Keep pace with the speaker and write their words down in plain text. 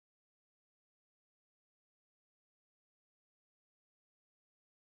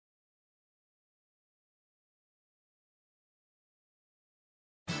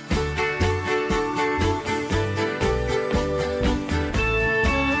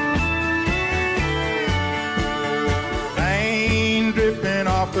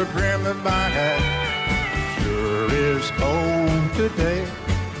off the brim of my hat. Sure is cold today.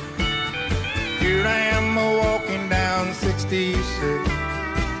 Here I am walking down 66.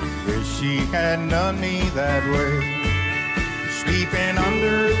 Wish she had done me that way. Sleeping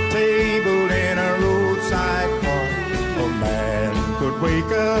under a table in a roadside park. A man could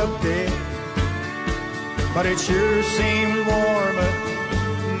wake up dead, but it sure seemed warmer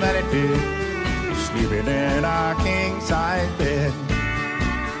than it did sleeping in our king-size bed.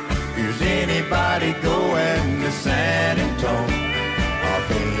 Is anybody going to San Antonio or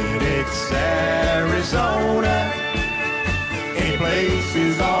Phoenix, Arizona? Any place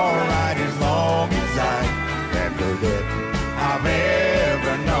is alright as long as I can forget I've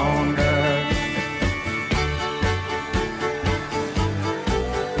ever known her.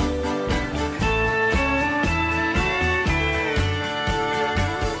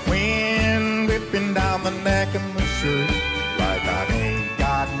 Wind whipping down the neck of my shirt like I ain't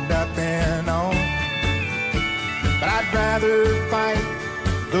got nothing on. But I'd rather fight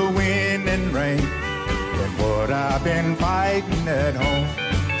the wind and rain than what I've been fighting at home.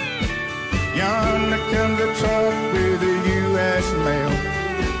 Yonder comes a truck with the U.S. mail.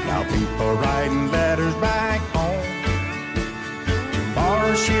 Now people writing letters back home.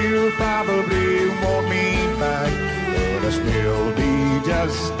 Tomorrow she'll probably want me back, but I'll still be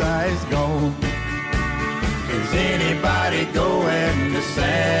just as gone. Is anybody going to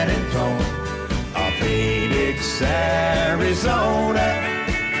San Antonio or Phoenix, Arizona?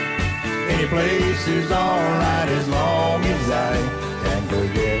 Any place is alright as long as I can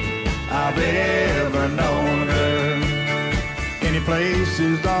forget I've ever known her. Any place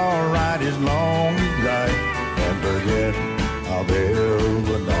is alright as long as I can forget I've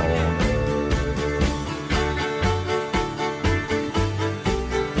ever known her.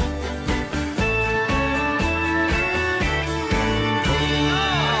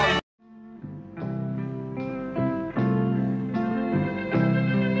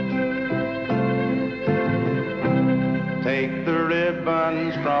 Take the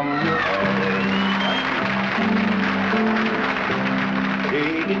ribbons from your hair,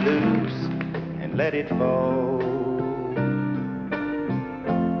 shake it loose and let it fall,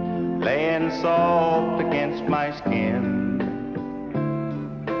 laying soft against my skin,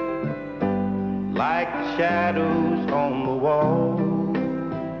 like the shadows on the wall.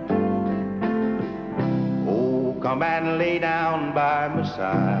 Oh, come and lay down by my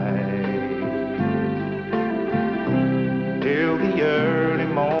side till the early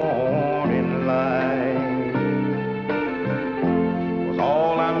morning light. 'Cause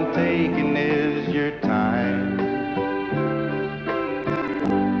all I'm taking is your time,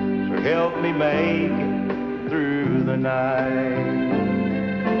 so help me make it through the night.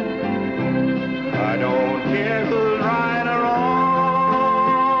 I don't care who's right or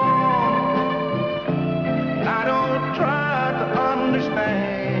wrong, I don't try to understand.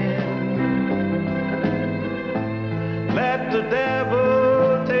 Let the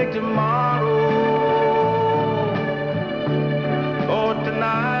devil take tomorrow, for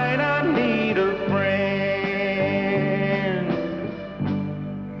tonight I need a friend.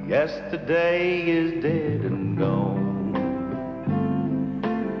 Yesterday is dead and gone,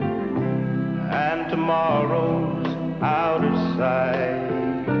 and tomorrow's out of sight,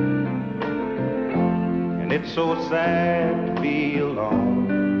 and it's so sad to be alone.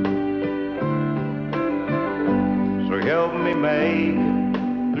 So help me make it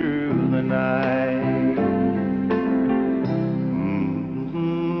through the night.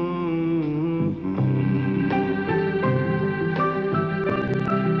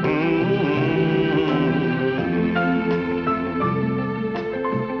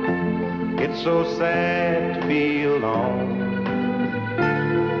 It's so sad to be alone,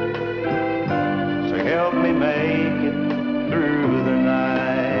 so help me make it through the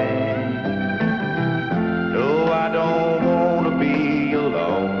night. No, I don't want to be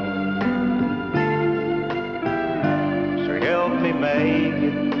alone, so help me make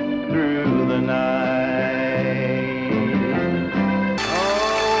it through the night.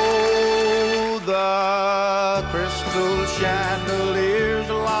 Oh, the crystal chandeliers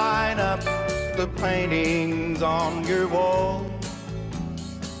line up the paintings on your wall.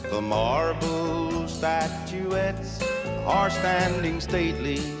 The marble statuettes are standing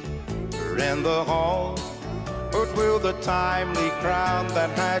stately in the hall. But will the timely crowd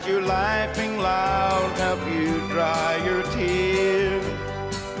that had you laughing loud help you dry your tears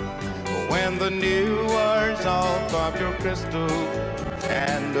when the new words off of your crystal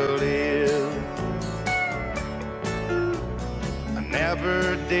chandelier? I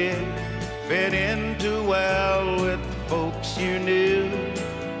never did fit in too well with the folks you knew.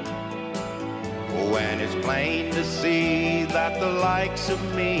 when it's plain to see that the likes of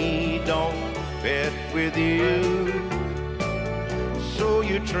me don't fit with you. So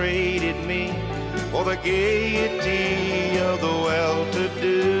you traded me for the gaiety of the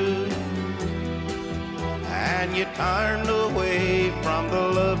well-to-do, and you turned away from the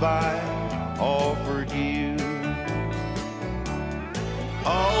love I offered you.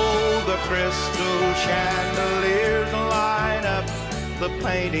 Oh, the crystal chandeliers line up the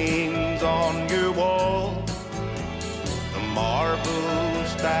paintings on your wall. The marble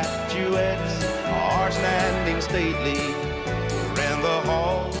statuettes are standing stately in the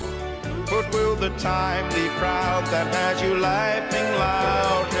hall. But will the timely crowd that has you laughing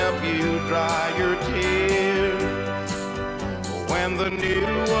loud help you dry your tears when the new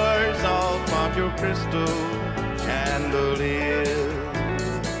words all from your crystal chandelier?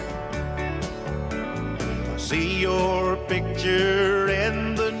 See your picture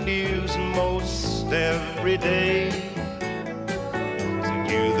in the news most every day.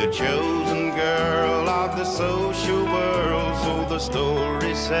 You the chosen girl of the social world, so the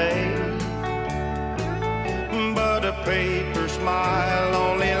stories say. But a paper smile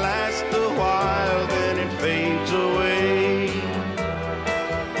only lasts a while, then it fades away.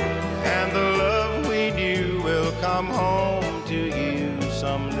 And the love we knew will come home to you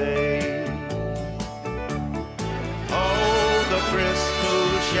someday. The crystal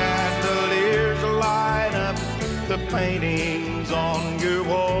chandeliers light up the paintings on your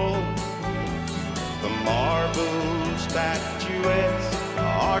wall. The marble statuettes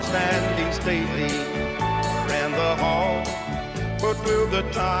are standing stately in the hall. But will the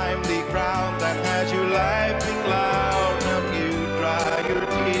timely crowd that has you laughing loud help you dry your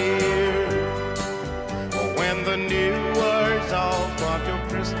tears when the new words all from your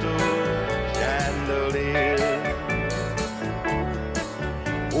crystal chandelier?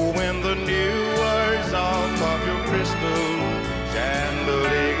 When the new words off of your crystal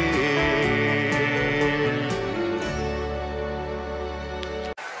chandelier.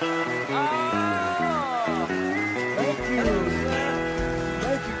 Thank you.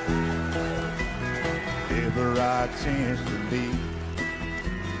 Thank you. Ever I chance to meet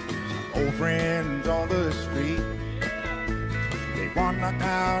old friends on the street, they wonder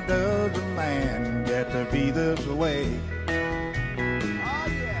how does a man get to be this way?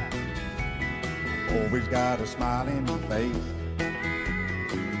 Always got a smiling face,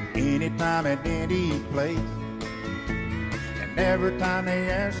 anytime at any place. And every time they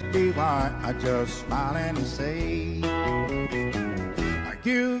ask me why, I just smile and say,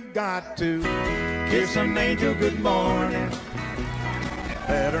 you've got to kiss an angel good morning,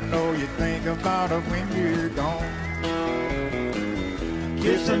 let her know you think about her when you're gone.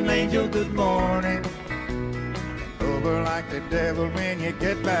 Kiss an angel good morning, love her like the devil when you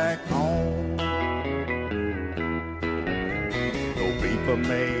get back home. People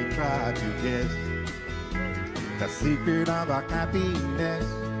may try to guess the secret of our happiness,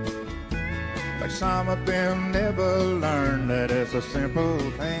 but some of them never learn that it's a simple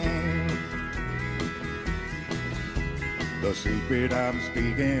thing. The secret I'm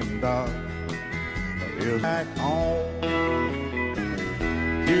speaking of is back home.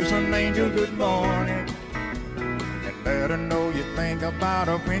 Kiss an angel good morning and let her know you think about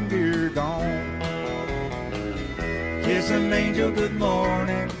her when you're gone. Kiss an angel good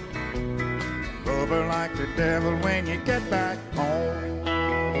morning, love her like the devil when you get back home.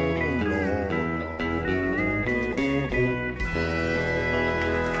 Lord.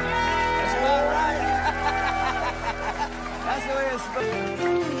 That's about right. That's the way it's supposed.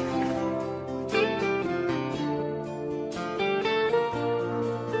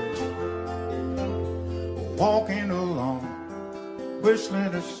 Walking along,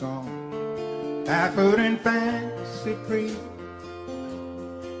 whistling a song, barefoot and fancy free.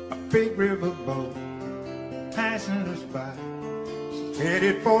 A big river boat passing us by. She's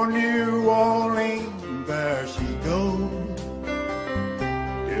headed for New Orleans. There she goes,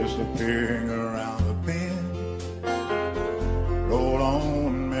 disappearing around the bend. Roll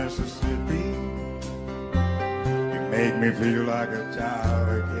on, Mississippi. You make me feel like a child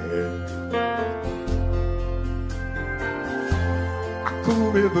again. A cool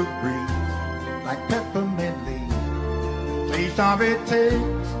river breeze like peppermint leaves, the taste of it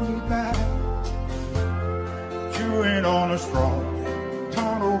takes me back. Chewing on a straw,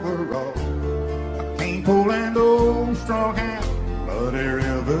 torn over road, a cane pole and old straw hat, muddy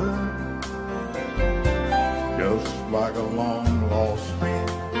river, just like a long lost friend.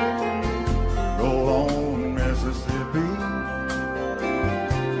 Roll on, Mississippi,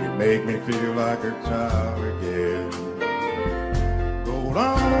 you make me feel like a child again. Roll Roll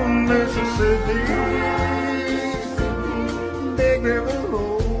on, Mississippi, big river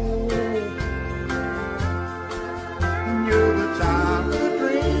roll. You're the child of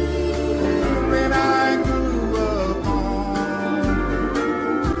dream that I grew up on.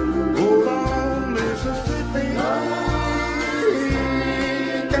 Roll on, Mississippi,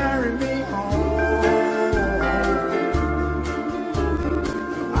 carry me home.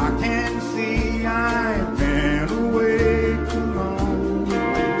 I can see I've been away too long.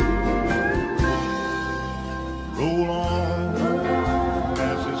 Roll on,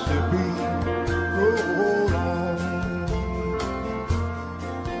 Mississippi, roll on.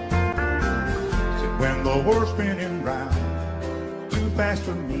 When the horse spinning round too fast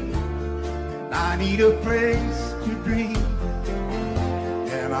for me, and I need a place to dream,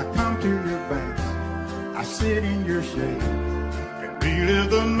 and I come to your banks, I sit in your shade and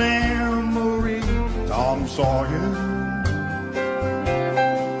relive the memory. Tom Sawyer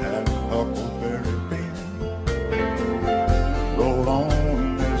and Huckleberry Finn. Roll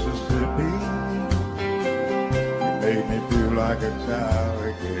on, Mississippi, you made me feel like a child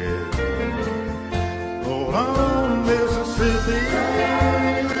again. Roll on, Mississippi,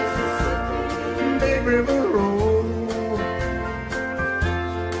 big river roll.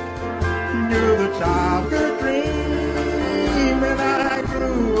 You're the childhood dream that I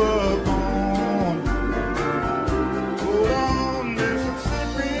grew up on. Roll on,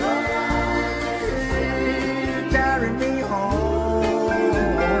 Mississippi, carry me home.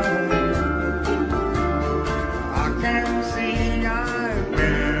 I can see I've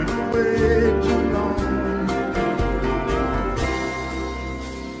been away too long.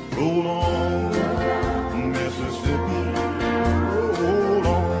 Roll on, Mississippi, roll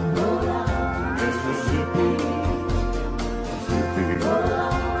on, Mississippi, Mississippi,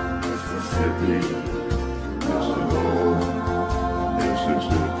 Mississippi,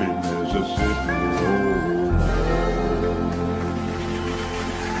 Mississippi, roll on.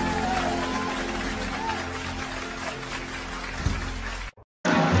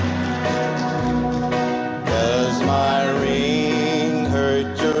 Does my ring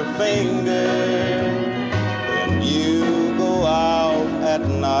hurt your finger when you go out at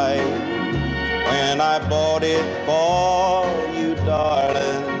night? When I bought it for you,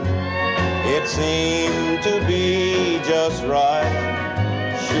 darling, it seemed to be just right.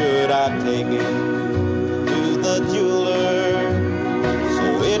 Should I take it to the jeweler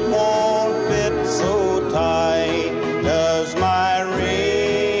so it won't fit so tight? Does my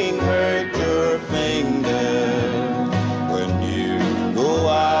ring hurt your finger when you go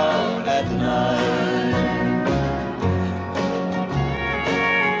out at night?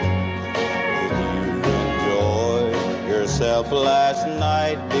 Did you enjoy yourself last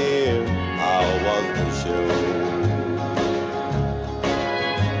night, dear? How was the show?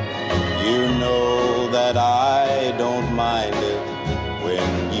 You know that I don't mind it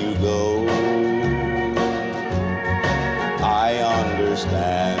when you go. I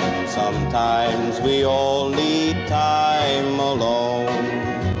understand sometimes we all need time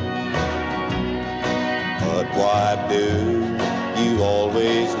alone. But why do you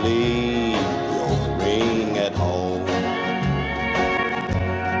always leave your ring at home?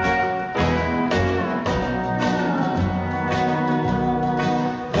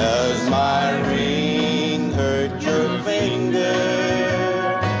 Does my ring hurt your finger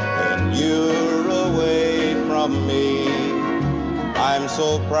when you're away from me? I'm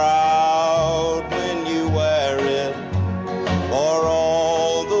so proud when you wear it for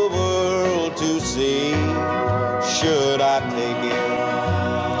all the world to see. Should I take it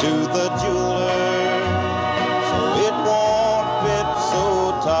to the jeweler so it won't fit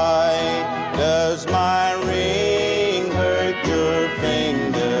so tight? Does my ring hurt your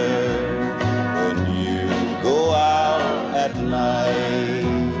finger when you go out at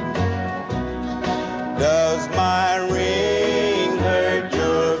night? Does my ring hurt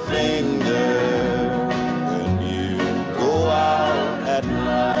your finger when you go out at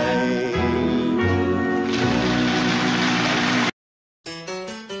night?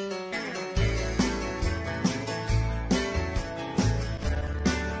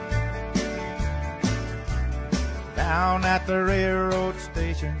 Down at the railroad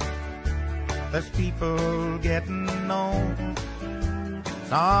station, there's people getting on.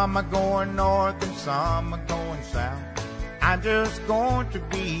 Some are going north and some are going south. I'm just going to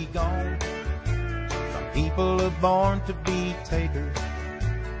be gone. Some people are born to be takers,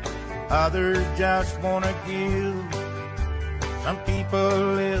 others just want to give. Some people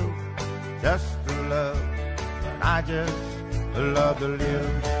live just to love, but I just love to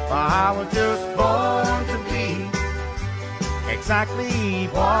live. I was just born to be exactly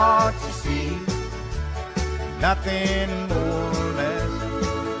what you see, nothing more or less,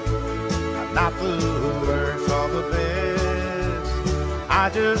 not the worst or the best. I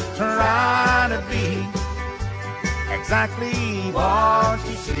just try to be exactly what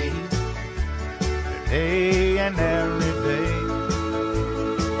you see, today and every day.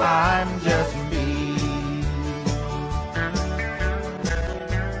 I'm just me.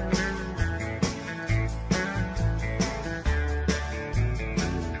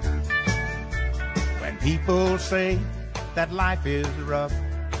 When people say that life is rough,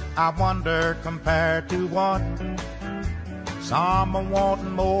 I wonder compared to what. Some are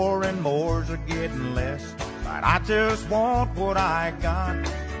wanting more and more's are getting less, but I just want what I got.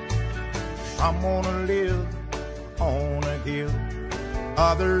 Some wanna live on a hill,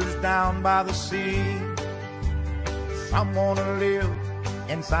 others down by the sea. Some wanna live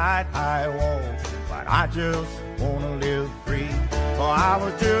inside high walls, but I just wanna live free. For I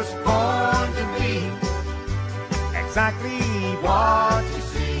was just born to be exactly what you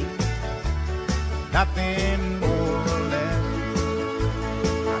see, nothing more or less,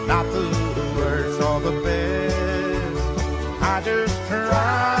 not the worst or the best. I just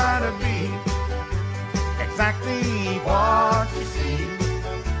try to be exactly what you see,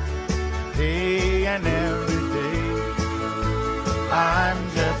 day and every day. I'm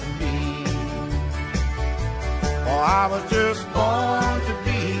just me. Oh, I was just born to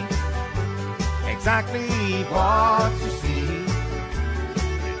be exactly what you see,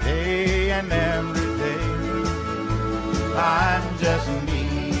 day and every day. I'm just me.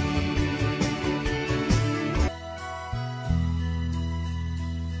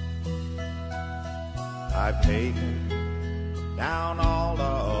 I've taken down all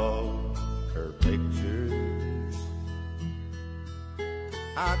of her pictures,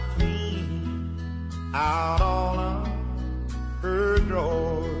 I cleaned out all of her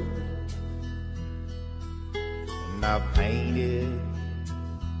drawers, and I've painted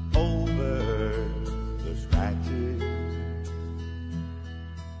over the scratches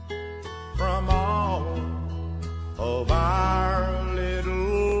from all of our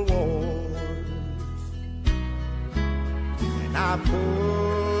little wars, and I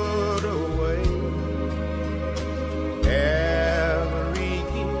put away every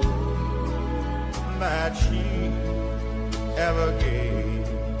gift that she ever gave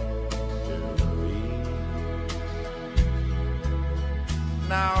to me.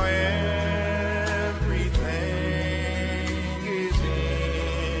 Now everything is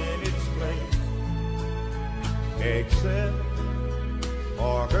in its place except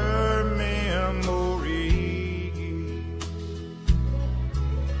for her memory.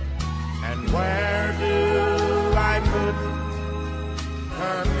 And where do I put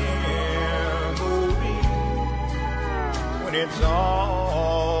her memory when it's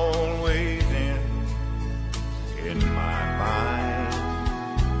always in my mind?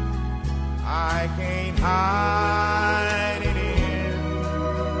 I can't hide it in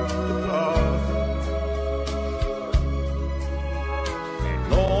the closet, and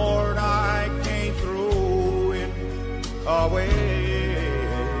Lord, I can't throw it away.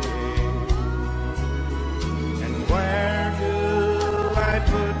 And where do I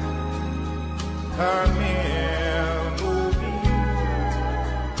put her memory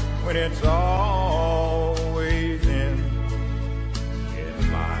when it's always in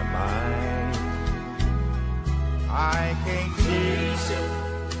my mind? I can't chase it,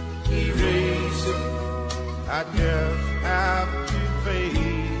 erase it, I just have to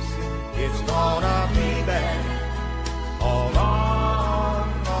face it. It's gonna be there a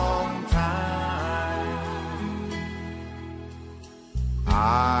long, long time.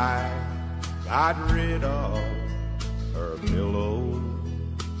 I got rid of her pillow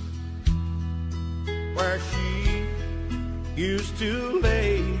where she used to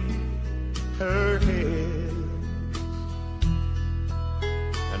lay her head,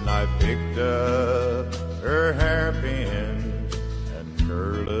 and I picked up her hairpins and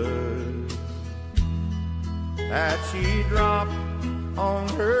curlers that she dropped on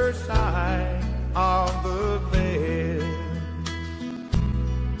her side of the bed.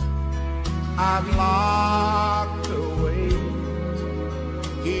 I've locked away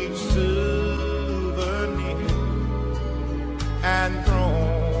each souvenir and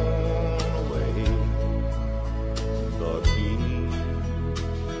thrown away the key.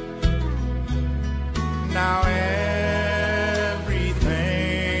 Now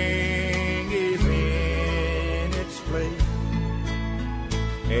everything is in its place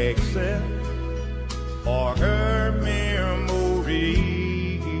except for her memory.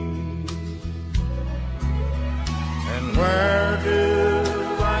 And where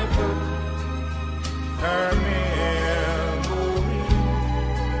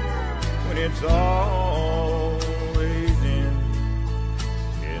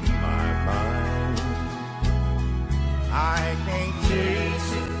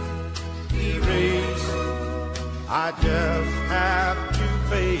I just have to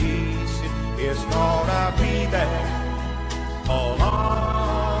face it. It's gonna be there a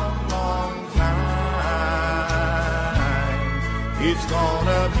long, long time. It's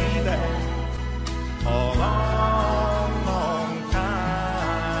gonna be there a long, long time.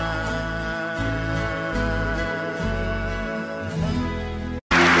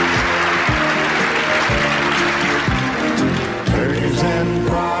 Burgers and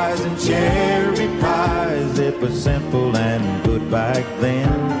fries and cherry pies, it was simple and good back then.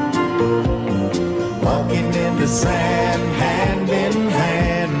 Walking in the sand, hand in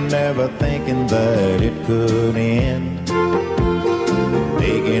hand, never thinking that it could end.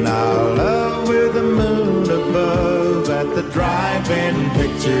 Making our love with the moon above at the drive-in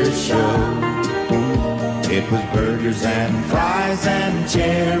picture show. It was burgers and fries and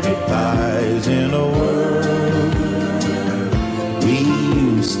cherry pies in a world we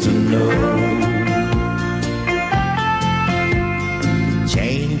used to know.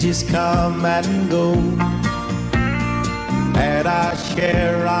 Changes come and go, had our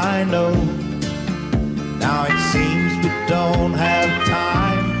share, I know. Now it seems we don't have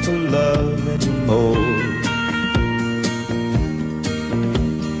time for love anymore.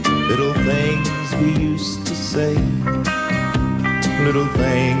 Little things we used to say, little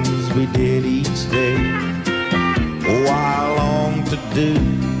things we did each day. Oh, I long to do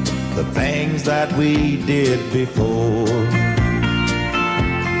the things that we did before.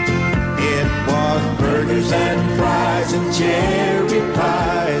 It was burgers and fries and cherry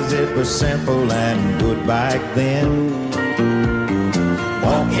pies. It was simple and good back then.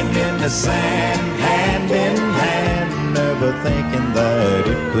 Walking in the sand, hand in hand, never thinking that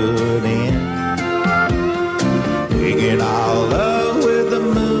it could end. Making our love with the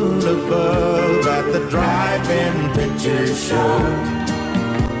moon above at the drive-in picture show.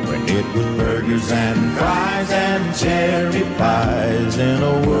 When it was burgers and fries and cherry pies in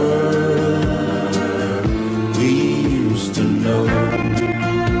a world we used to know.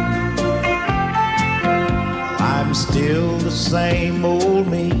 I'm still the same old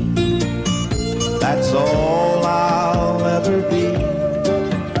me, that's all I'll ever be.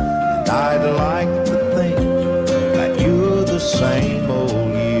 And I'd like to think that you're the same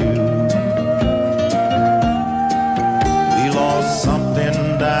old you. We lost something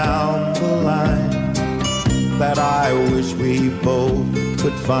down the line that I wish we both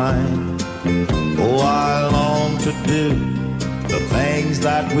could find. Oh, I long to do the things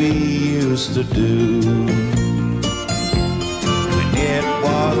that we used to do. When it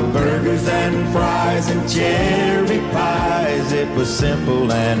was burgers and fries and cherry pies, it was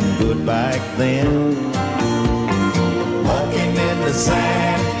simple and good back then. Walking in the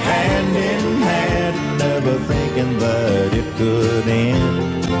sand, hand in hand, never thinking that it could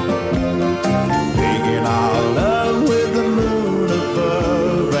end. Making our love with the moon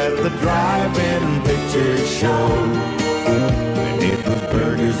above at the drive-in picture show. When it was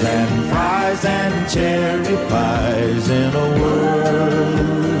burgers and fries and cherry pies in a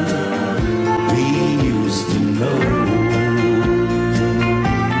world we used to know.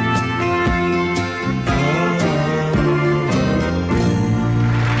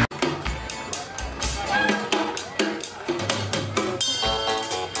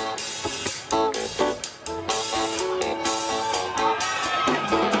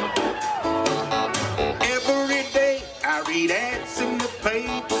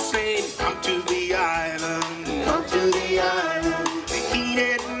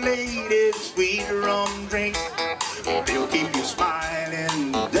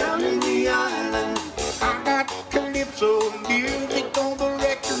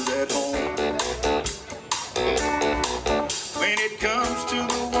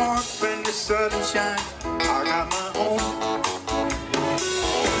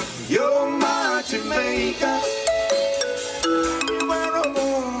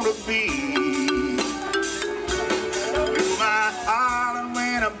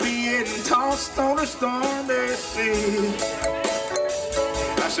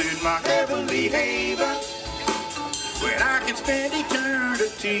 My heavenly haven, where I can spend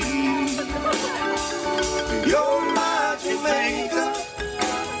eternity. You're my Jamaica,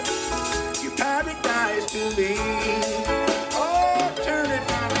 your paradise to me. Oh, turn it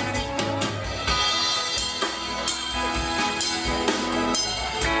down, Annie.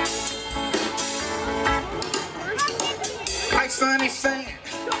 Like sunny sand,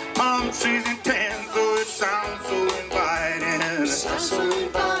 palm trees and tan, so it sounds so inviting. So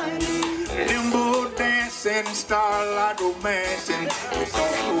limbo dancing, starlight romancing, it's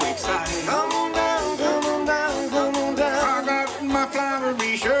all so exciting. Come on down, come on down, come on down. I got my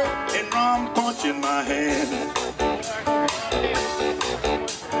flowery shirt and rum punch in my hand.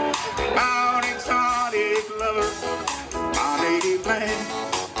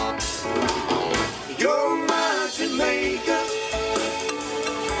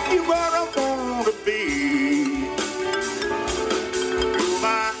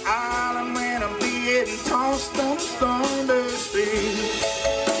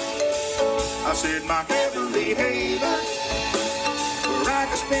 said my heavenly haven, where I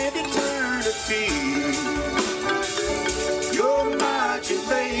could spend eternity. You're my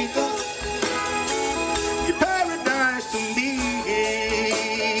Jamaica, your paradise to me.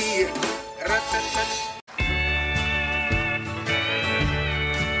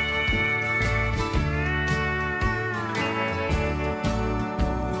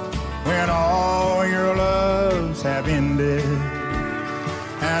 When all your loves have ended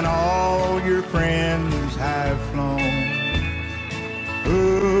and all your friends have flown,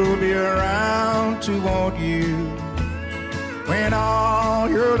 who'll be around to want you when all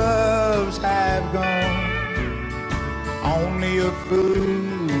your loves have gone? Only a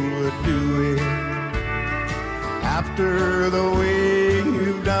fool would do it after the way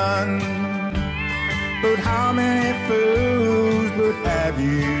you've done. But how many fools would have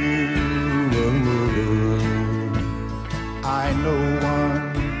you? I know one.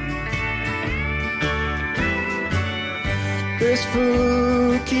 This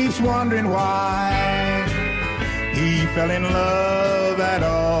fool keeps wondering why he fell in love at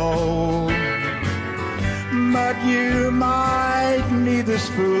all. But you might need this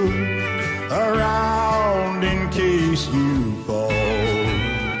fool around in case you fall.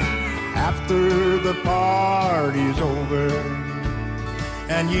 After the party's over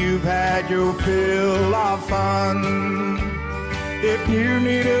and you've had your fill of fun, if you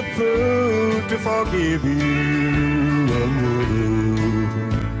need a fool to forgive you,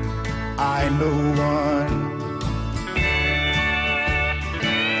 I know one.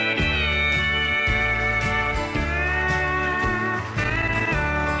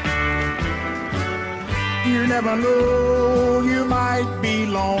 You never know, you might be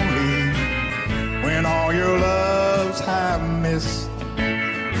lonely when all your loves have missed.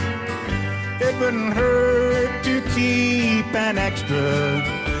 It wouldn't hurt to keep an extra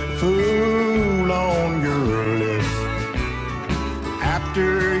fool on your list.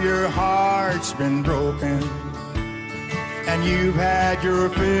 After your heart's been broken and you've had your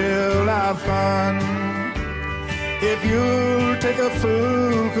fill of fun, if you'll take a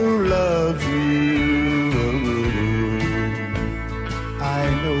fool who loves you, I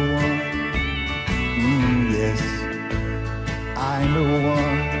know one. Yes, I know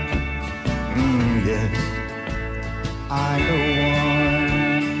one. Yes, I know one.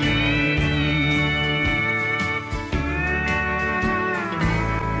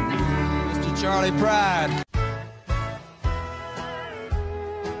 Mr. Charley Pride.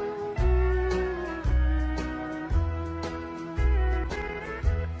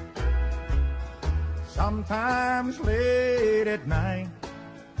 Sometimes late at night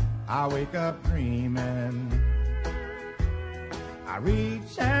I wake up dreaming. I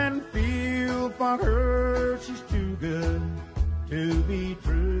reach and feel for her, she's too good to be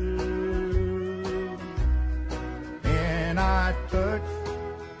true. And I touch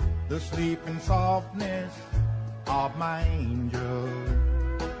the sleeping softness of my angel,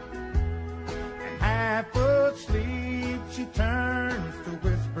 and half asleep she turns to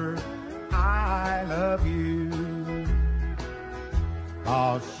whisper, I love you.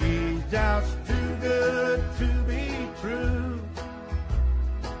 'Cause she's just too good to be true,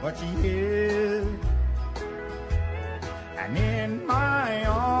 but she is. And in my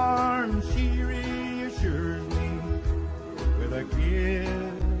arms she reassures me with a kiss.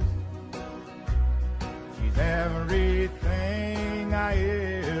 She's everything I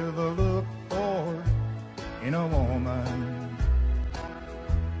ever look for in a woman.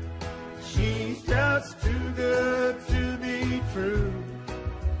 She's just too good to be true,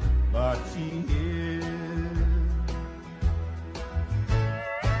 but she is.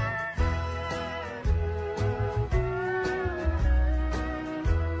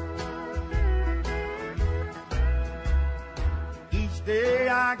 Each day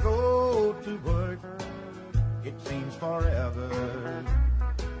I go to work, it seems forever,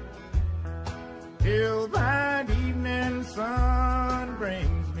 till that evening sun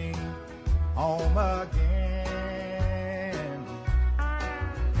brings me home again.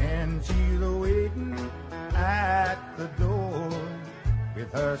 And she's waiting at the door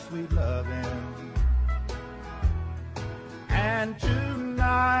with her sweet loving. And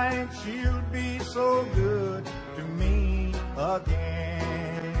tonight she'll be so good to me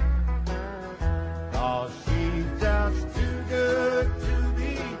again. 'Cause she's just too good to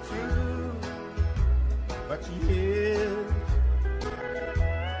be true, but she is.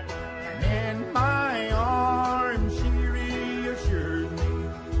 And in my arms she reassures me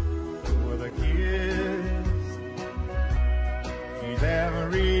with a kiss. She's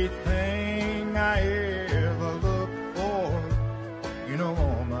everything I ever look for in a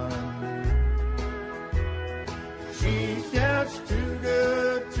woman. just too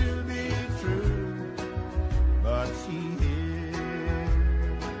good to be true, but she is.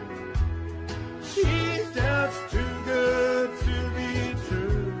 She's just too good to be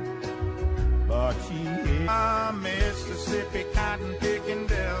true, but she is. A Mississippi cotton-picking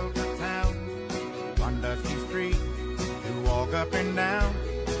Delta town, one dusty street to walk up and down.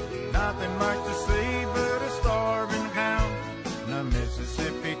 Nothing much to see but a starving hound in a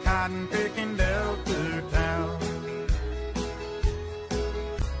Mississippi cotton-picking Delta town.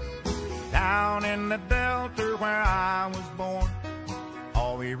 Down in the Delta where I was born,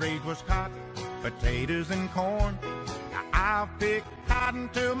 all we raised was cotton, potatoes and corn. Now I'll pick cotton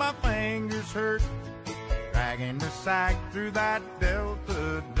till my fingers hurt, dragging the sack through that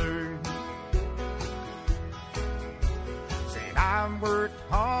Delta dirt. Said I've worked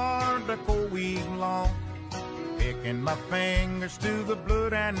hard the whole week long, picking my fingers to the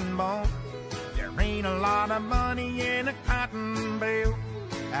blood and bone. There ain't a lot of money in a cotton bale,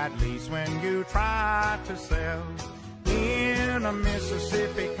 at least when you try to sell. In a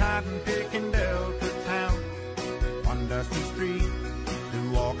Mississippi cotton-picking Delta town, one dusty street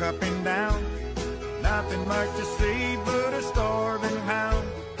to walk up and down. Nothing much to see but a starving hound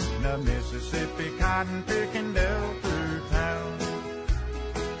in a Mississippi cotton-picking Delta town.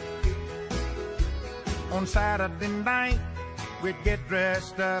 On Saturday night, we'd get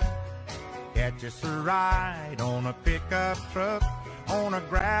dressed up, catch us a ride on a pickup truck. On a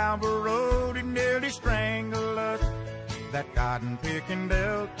gravel road, it nearly strangled us, that cotton-picking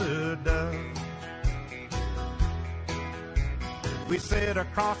Delta does. We sit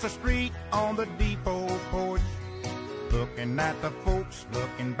across the street on the depot porch, looking at the folks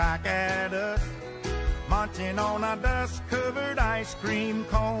looking back at us, munching on a dust-covered ice cream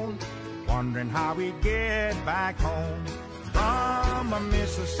cone, wondering how we'd get back home. From a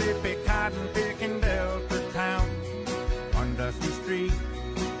Mississippi cotton-picking Delta town, one dusty street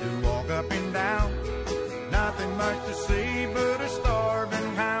to walk up and down. Nothing much to see but a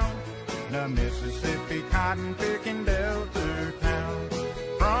starving hound in a Mississippi cotton-picking Delta town.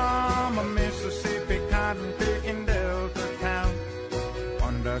 From a Mississippi cotton-picking Delta town,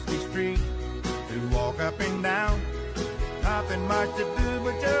 one dusty street to walk up and down. Nothing much to do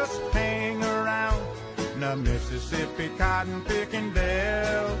but just hang around in a Mississippi cotton-picking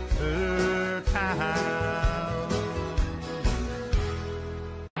Delta town.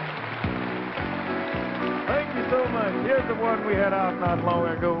 Thank you so much. Here's the one we had out not long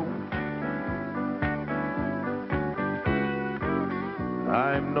ago.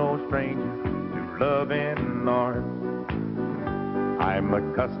 I'm no stranger to love and art. I'm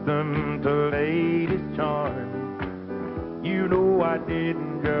accustomed to ladies' charm. You know I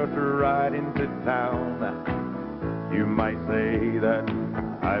didn't just ride into town. You might say that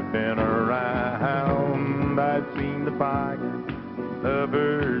I've been around. I've seen the fire in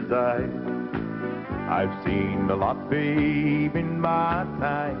lovers' eyes. I've seen a lot, babe, in my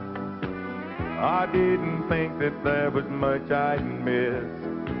time. I didn't think that there was much I'd miss,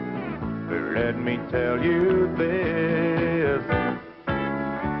 but let me tell you this.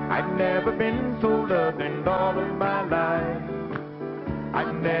 I've never been so loved in all of my life.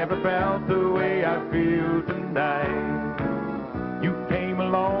 I've never felt the way I feel tonight. You came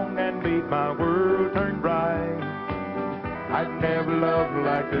along and made my world turn bright. I've never loved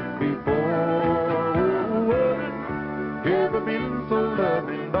like this before. Never been so loved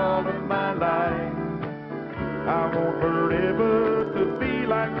in all of my life. I want forever to be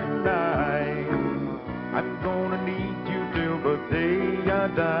like tonight. I'm gonna need you till the day I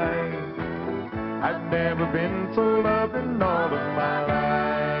die. I've never been so loved in all of my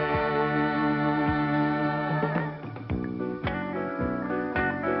life.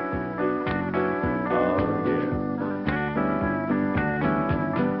 Oh yeah.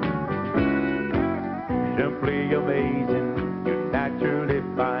 Simply amazing, you're naturally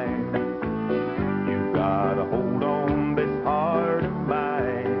fine. You got a hold on this heart of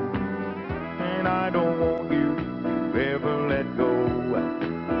mine, and I don't want you to ever let go.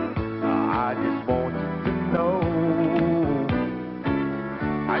 I just want you to know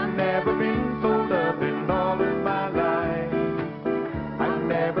I've never been so loved in all of my life. I've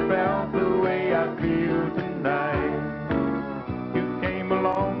never felt the way I feel tonight. You came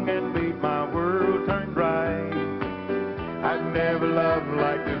along and made my world turn bright. I've never loved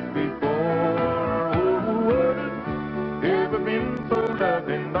like this before. Never been so loved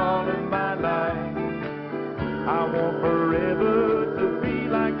in all of my life. I want forever to be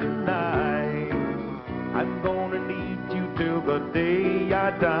like tonight. I'm gonna need you till the day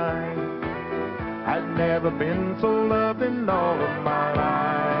I die. I've never been so loved in all of my life.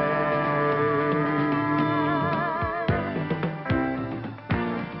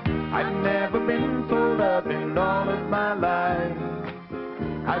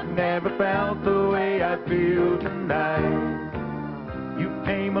 never felt the way I feel tonight. You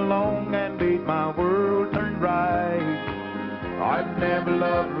came along and made my world turn bright. I've never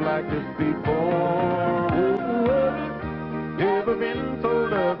loved like this before. Never been so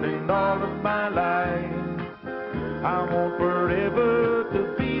loved in all of my life. I want forever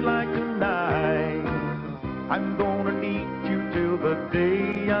to be like tonight. I'm gonna need you till the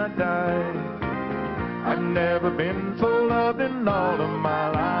day I die. I've never been so loved in all of my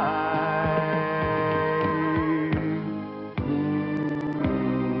life.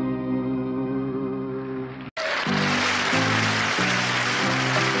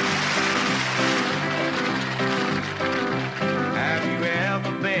 Have you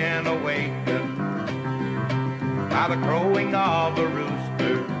ever been awakened by the crowing of a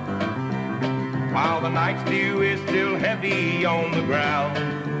rooster, while the night's dew is still heavy on the ground,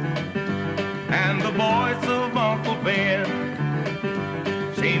 and the voice of Uncle Ben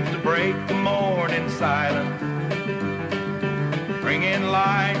seems to break the morning silence, bringing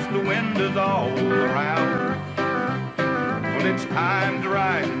lights to windows all around? Well, it's time to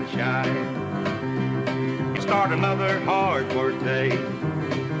rise and shine, start another hard work day,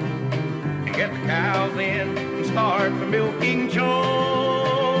 and get the cows in and start the milking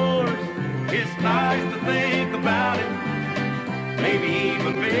chores. It's nice to think about it, maybe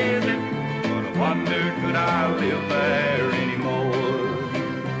even visit, but I wonder, could I live there anymore?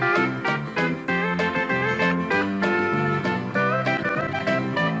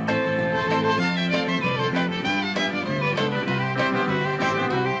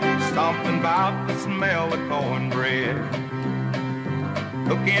 Something about the smell of cornbread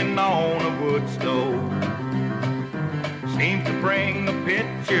cooking on a wood stove seems to bring a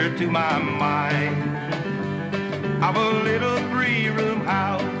picture to my mind of a little 3-room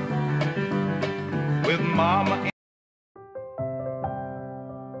house with Mama.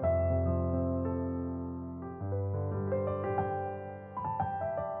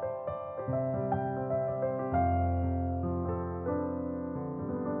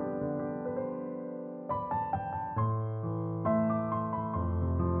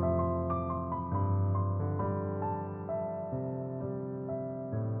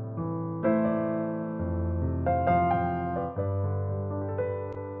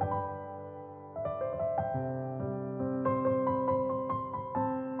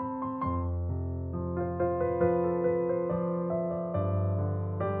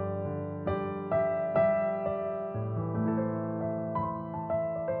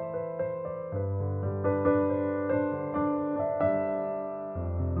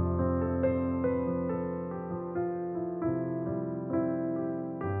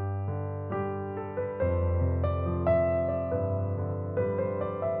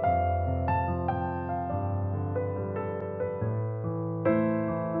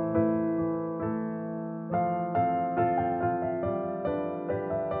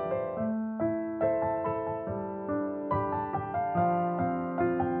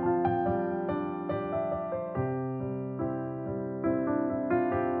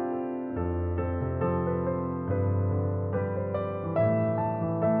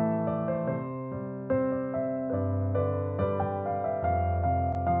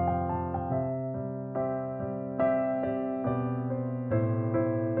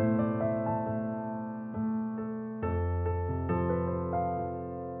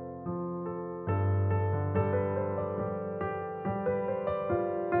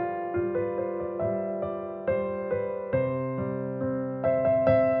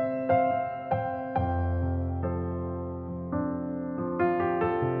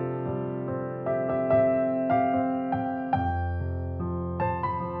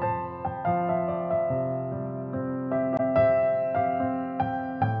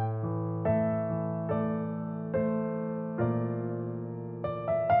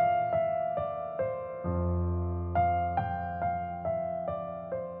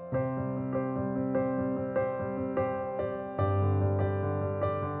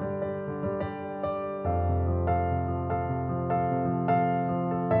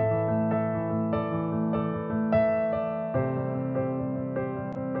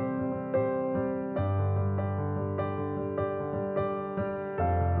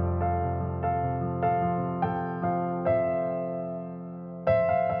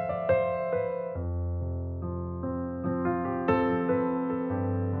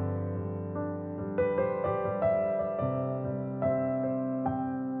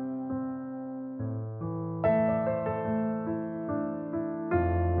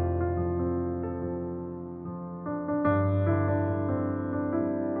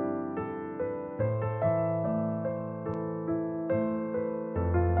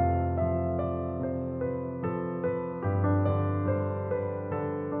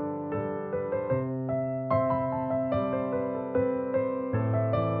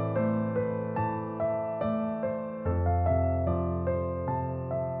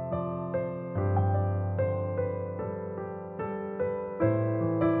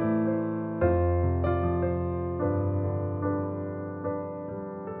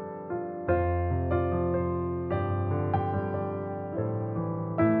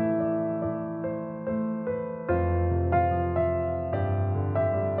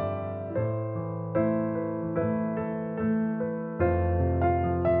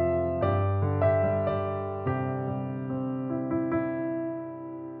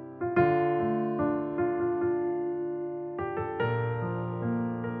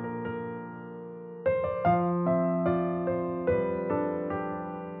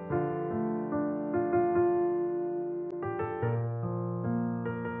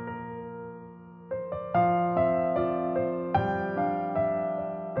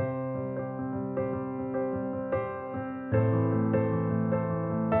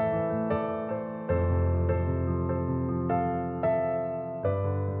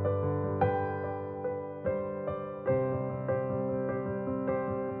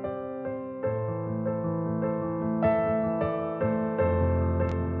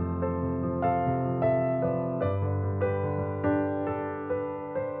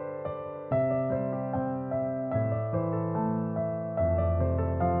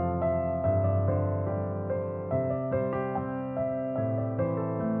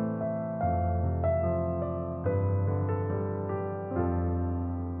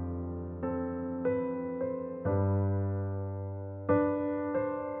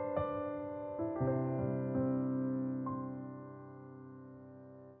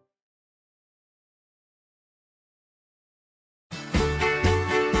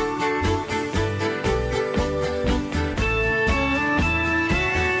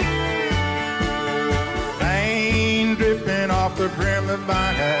 the brim of my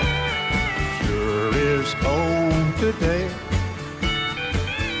hat sure is cold today.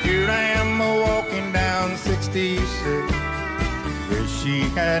 Here I am walking down 66. Wish she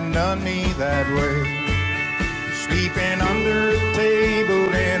had done me that way. Sleeping under a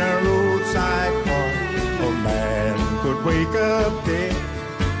table in a roadside park. A man could wake up dead,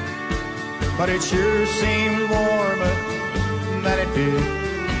 but it sure seemed warmer than it did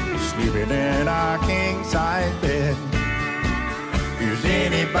sleeping in our king-size bed. Is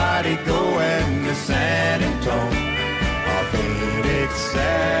anybody going to San Antonio or Phoenix,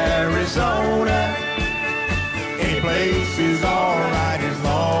 Arizona? Any place is alright as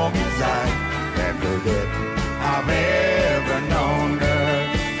long as I can forget I've ever known her.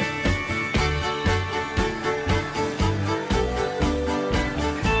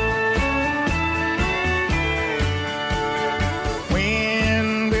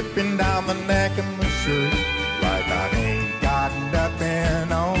 Wind whipping down the neck of my shirt like I ain't got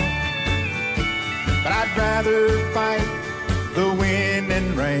nothing on. But I'd rather fight the wind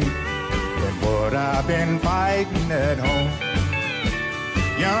and rain than what I've been fighting at home.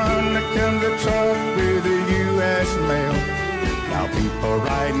 Yonder comes a truck with the U.S. mail. Now people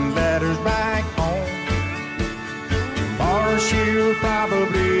writing letters back home. Tomorrow she'll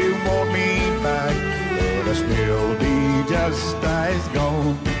probably want me back, but I'll still be just as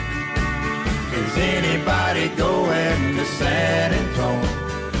gone. Is anybody going to San Antonio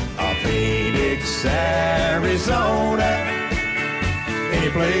or Phoenix, Arizona? Any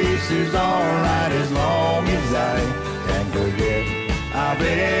place is alright as long as I can forget I've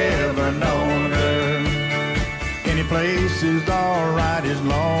ever known her. Any place is alright as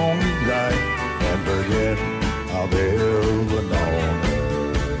long as I can forget I've ever known her.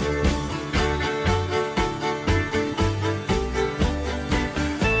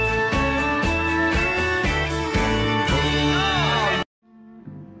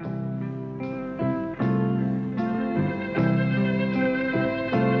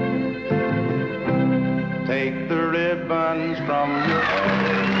 Take the ribbons from your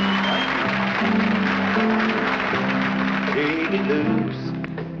hair, shake it loose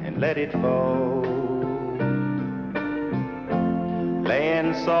and let it fall,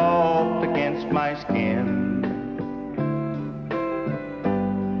 laying soft against my skin,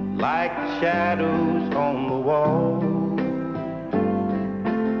 like shadows on the wall.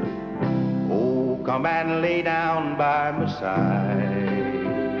 Oh, come and lay down by my side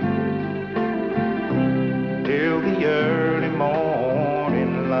till the early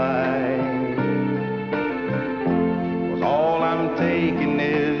morning light. 'Cause all I'm taking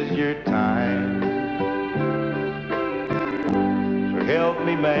is your time, so help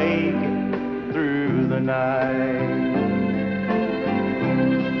me make it through the night.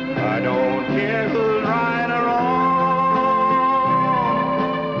 I don't care who's right or wrong,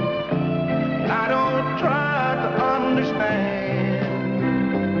 I don't try to understand.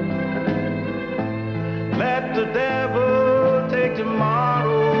 Let the devil take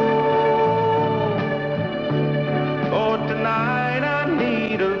tomorrow, for tonight I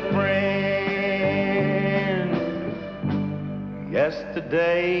need a friend.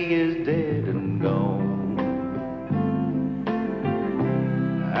 Yesterday is dead and gone,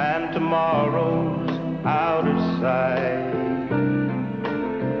 and tomorrow's out of sight,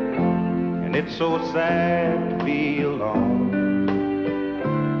 and it's so sad to be alone.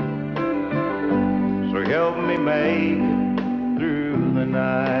 So help me make it through the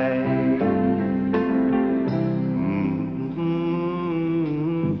night.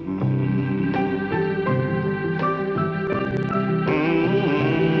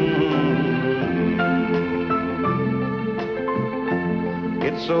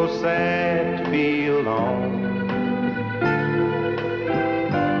 It's so sad to be alone,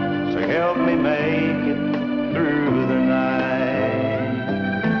 so help me make it through the night.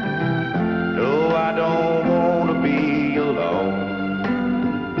 No, I don't want to be alone,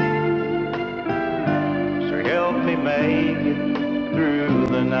 so help me make it through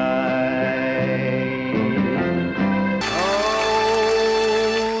the night.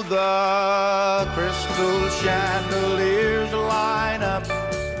 Oh, the crystal chandeliers line up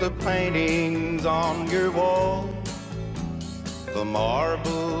the paintings on your wall. The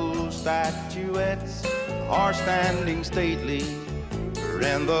marble statuettes are standing stately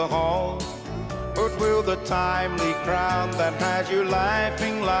in the hall. But will the timely crowd that has you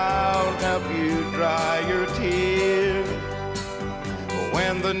laughing loud help you dry your tears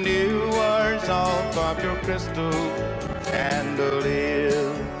when the new wears off of your crystal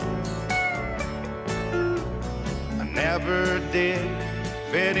chandelier? I never did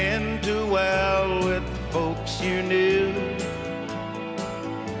fit in too well with the folks you knew.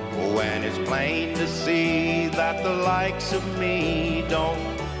 that the likes of me don't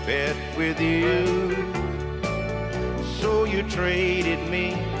fit with you. So you traded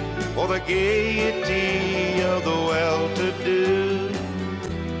me for the gaiety of the well-to-do,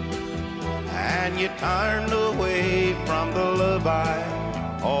 and you turned away from the love I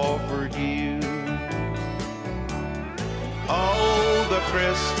offered you. Oh, the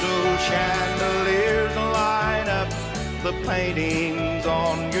crystal chandeliers light up the paintings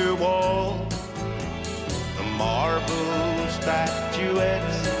on your wall. The marble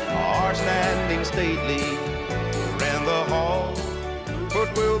statuettes are standing stately in the hall.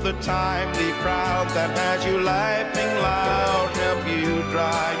 But will the timely crowd that has you laughing loud help you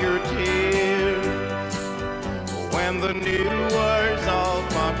dry your tears when the new words all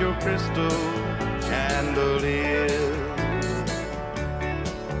from your crystal chandelier?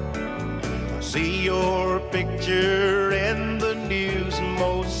 I see your picture in the news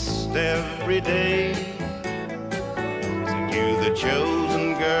most every day. You the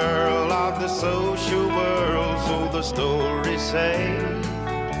chosen girl of the social world, so the stories say.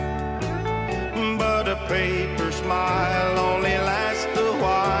 But a paper smile only lasts a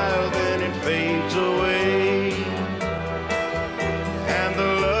while, then it fades away. And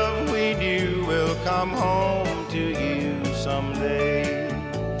the love we knew will come home to you someday.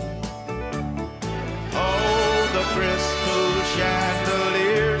 Oh, the crystal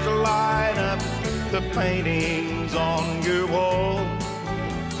chandeliers light up the paintings on your wall.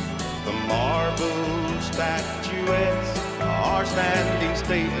 The marble statuettes are standing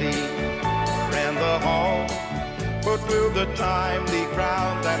stately in the hall. But will the timely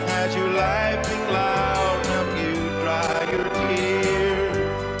crowd that has you laughing loud help you dry your tears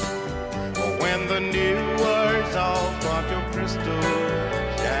when the new words all from your crystal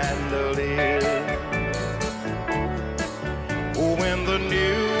chandelier? When the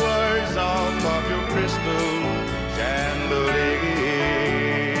new words all from your crystal chandelier.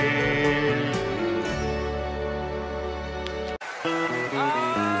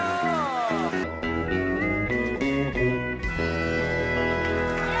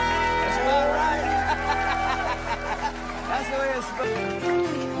 That's about right. That's the way it's supposed to.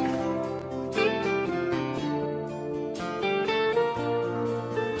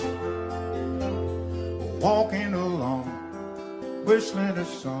 Walking along, whistling a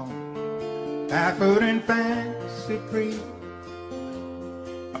song, barefoot in Fancy Creek.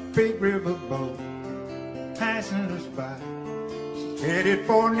 A big river boat passing us by. She's headed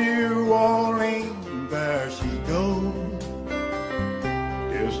for New Orleans. There she goes,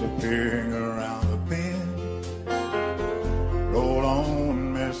 disappearing around the bend. Roll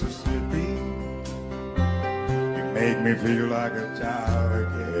on, Mississippi. You make me feel like a child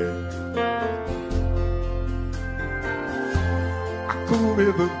again. Cool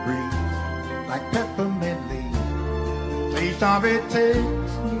river breeze, like peppermint leaves. Taste of it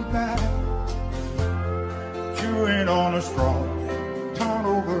takes me back. Chewing on a straw, torn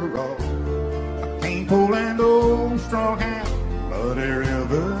overall. I can't pull an old strong hand, muddy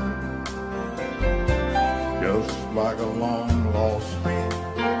river. Just like a long lost friend.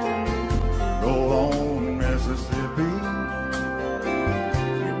 Roll on, Mississippi.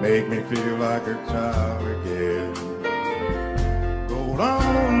 You make me feel like a child again.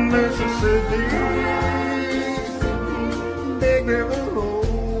 On Mississippi, big river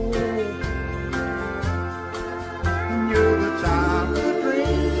road. You're the child of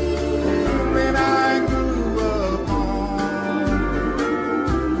dream that I grew up on.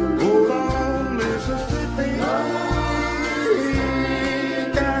 Hold on, Mississippi,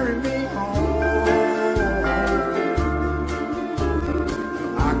 carry me home.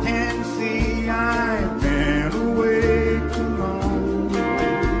 I can see I've been away too long.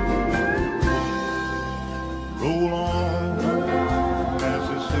 Roll on,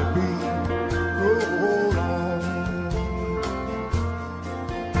 Mississippi, roll on.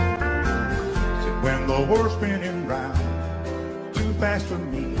 Said when the war's spinning round, too fast for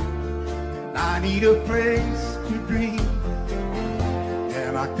me, and I need a place to dream.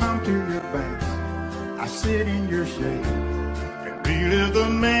 And I come to your banks, I sit in your shade, and relive the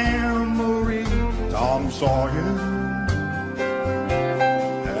memory. Tom Sawyer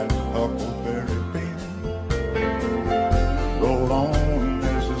and Huckleberry Finn. Roll on,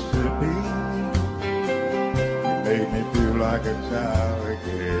 Mississippi. You made me feel like a child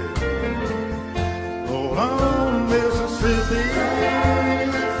again. Roll on, Mississippi.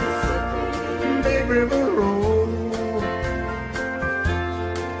 Big River Road.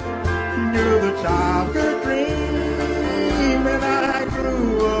 You're the child good dream that I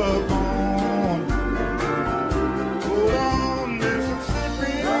grew up on. Roll on,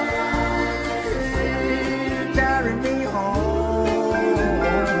 Mississippi.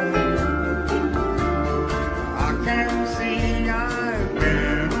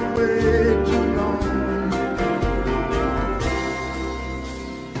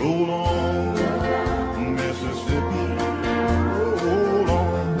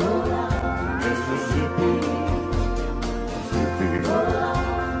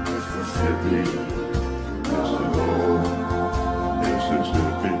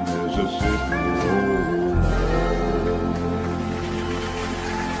 Mississippi, Mississippi, roll.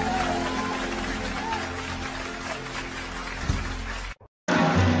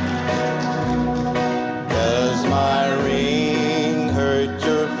 Does my ring hurt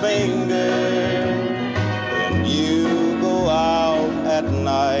your finger when you go out at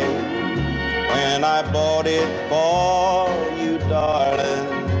night? When I bought it for you, darling,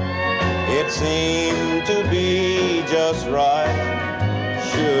 it seemed to be just right.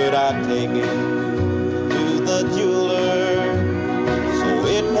 Should I take it to the jeweler so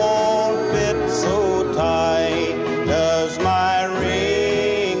it won't fit so tight? Does my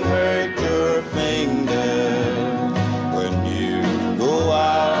ring hurt your finger when you go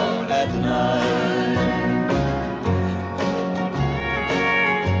out at night?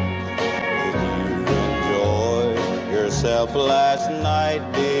 Did you enjoy yourself last night,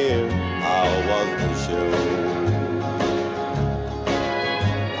 dear? How was the show?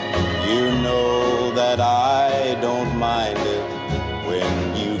 You know that I don't mind it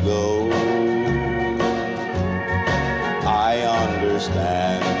when you go. I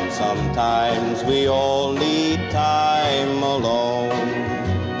understand sometimes we all need time alone.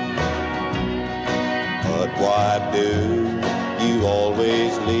 But why do you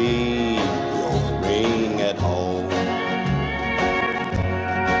always leave your ring at home?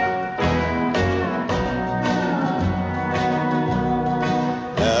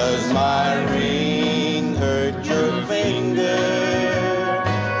 Does my ring hurt your finger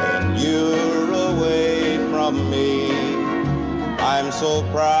when you're away from me? I'm so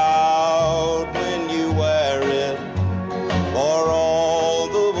proud when you wear it for all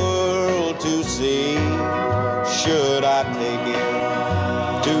the world to see. Should I take it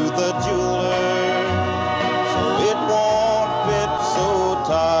to the jeweler so it won't fit so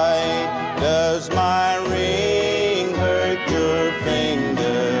tight? Does my ring hurt your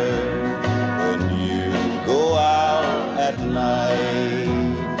finger when you go out at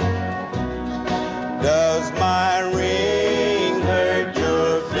night? Does my ring hurt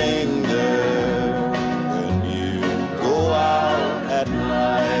your finger when you go out at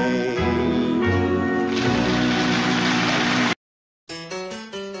night?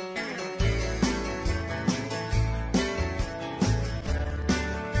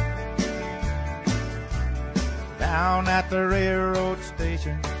 Down at the railroad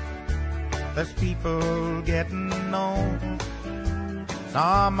station, there's people getting on.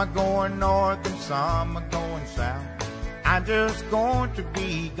 Some are going north and some are going south. I'm just going to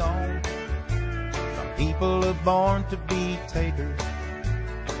be gone. Some people are born to be takers,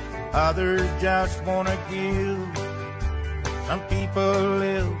 others just want to give. Some people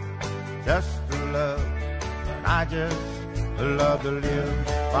live just to love, but I just love to live.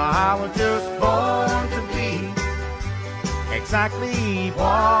 Well, I was just born to be exactly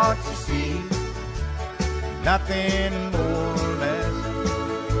what you see, nothing more or less.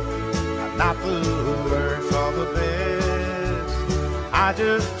 I'm not the worst or the best. I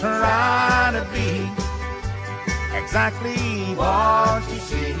just try to be exactly what you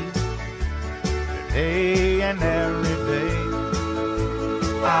see, today and every day.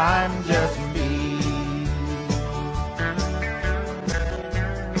 I'm just me.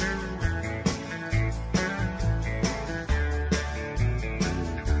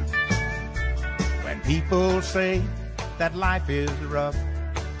 People say that life is rough.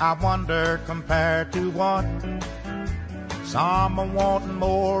 I wonder compared to what? Some are wanting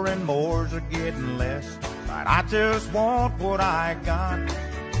more and more's are getting less. But I just want what I got.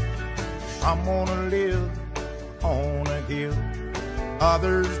 Some wanna live on a hill,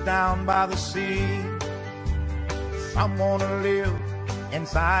 others down by the sea. Some wanna live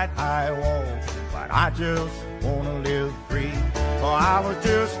inside high walls, but I just wanna live free. For I was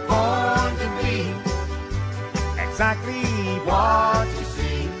just born to be exactly what you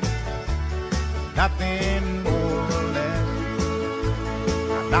see, nothing more or less.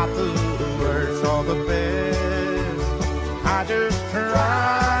 I'm not the worst or the best. I just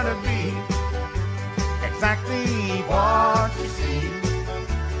try to be exactly what you see,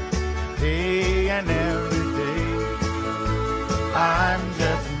 day and every day. I'm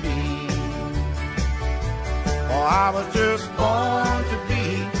just me. Oh, I was just born to be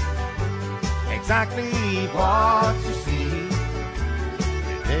exactly what you see,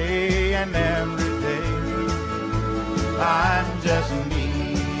 day and every day. I'm just me.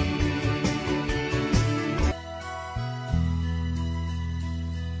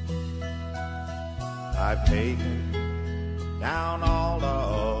 I've taken down all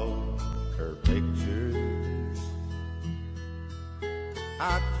of her pictures.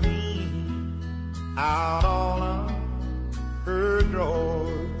 I cleaned out all of her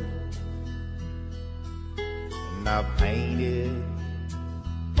drawers, and I've painted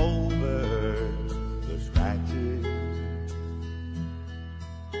over the scratches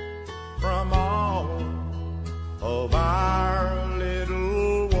from all of our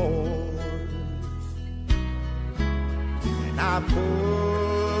little wars, and I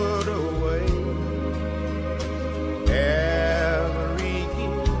put away every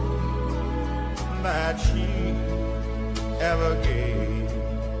gift that she ever gave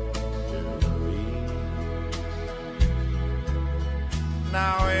to me.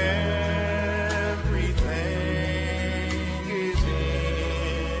 Now everything is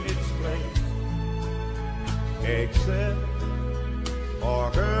in its place except for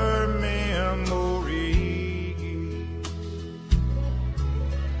her memory.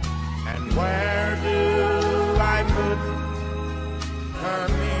 And where do I put her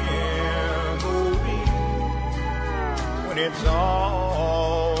memory when it's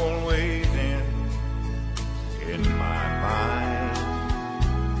always in my mind?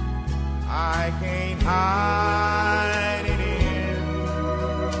 I can't hide it in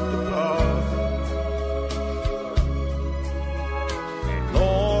the closet, and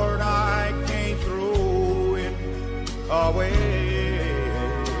Lord, I can't throw it away.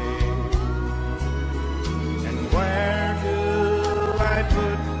 And where do I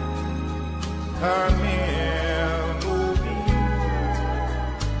put her memory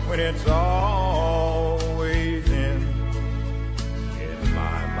when it's always in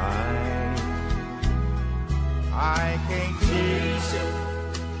my mind? I can't chase it,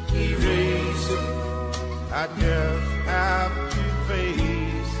 erase it, I just have to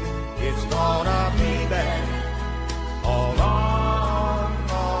face it. It's gonna be there a long,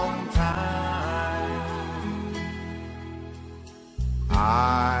 long time.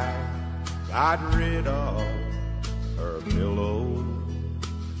 I got rid of her pillow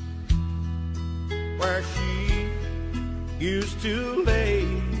where she used to lay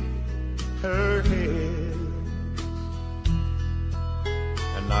her head,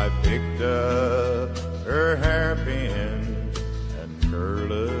 and I picked up her hairpins and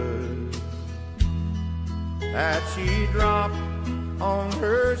curlers that she dropped on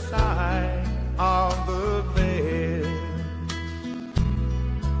her side of the bed.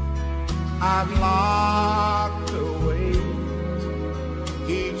 I've locked away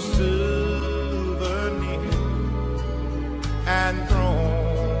each souvenir and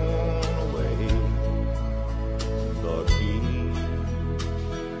thrown away the key.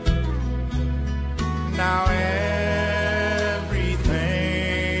 Now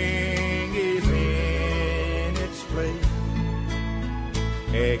everything is in its place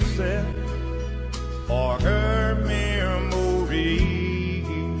except for her memory.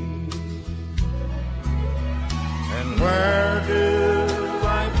 And where do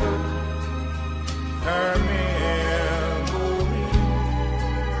I put her memory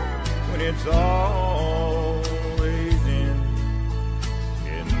when it's always in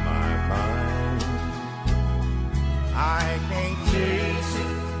my mind? I can't chase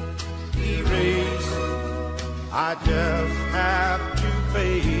it, erase it, I just have to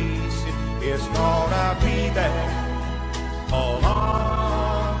face it. It's gonna be there a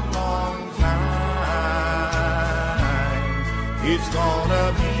long, long time. It's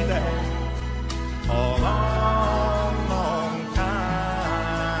gonna be there a long, long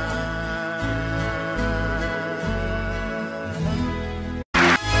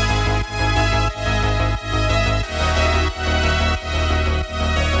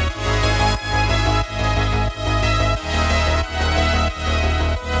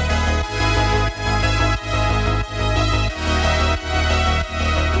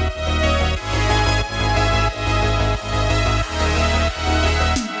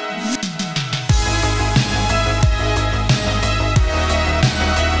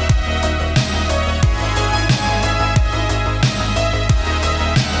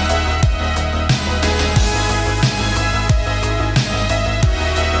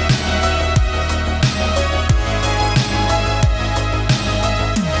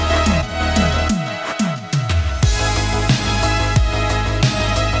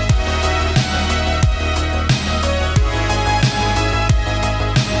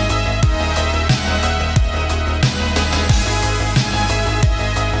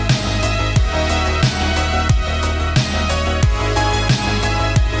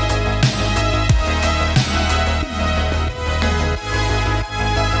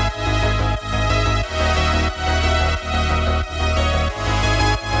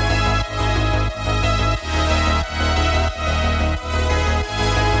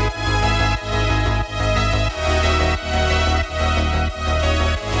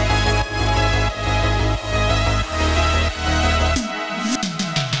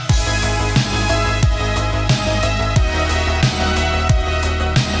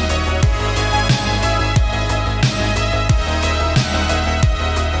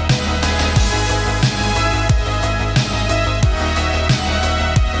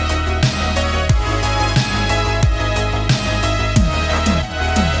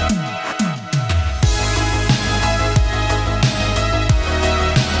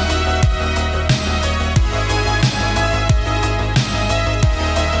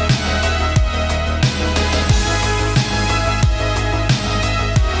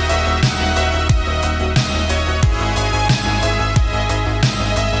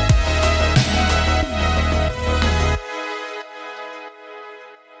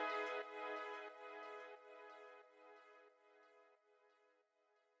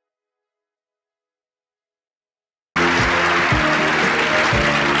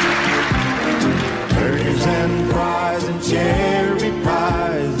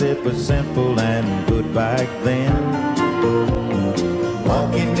simple and good back then.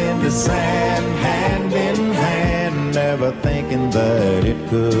 Walking in the sand, hand in hand, never thinking that it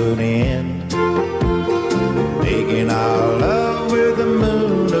could end. Making our love with the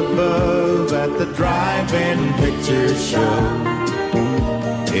moon above at the drive-in picture show.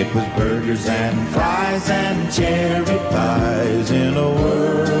 It was burgers and fries and cherry pies in a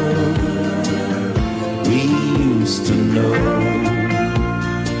world we used to know.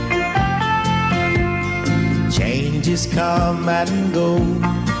 Changes come and go,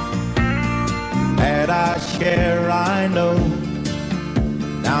 had our share, I know.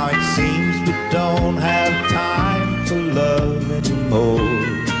 Now it seems we don't have time for love anymore.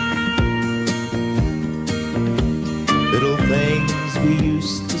 Little things we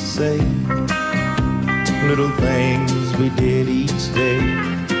used to say, little things we did each day.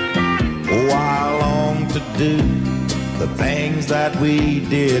 Oh, I long to do the things that we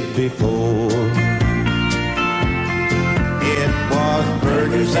did before. It was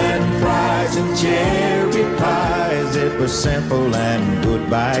burgers and fries and cherry pies. It was simple and good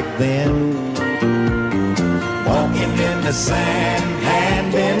back then. Walking in the sand,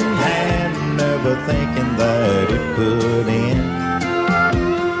 hand in hand, never thinking that it could end.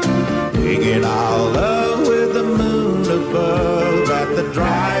 Making our love with the moon above at the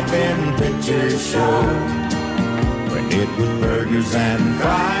drive-in picture show. When it was burgers and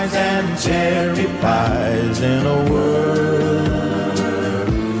fries and cherry pies in a world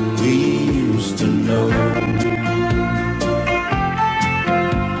we used to know.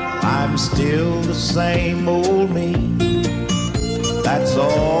 I'm still the same old me, that's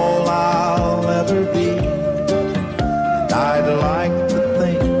all I'll ever be. And I'd like to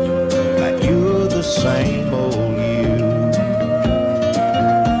think that you're the same old you.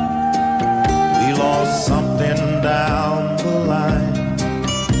 We lost something down the line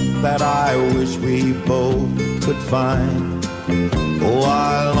that I wish we both could find. Oh,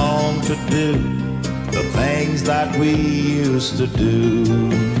 I long to do the things that we used to do.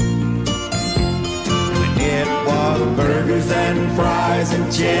 When it was burgers and fries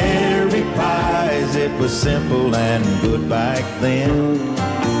and cherry pies, it was simple and good back then.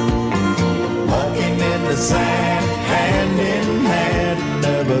 Walking in the sand, hand in hand,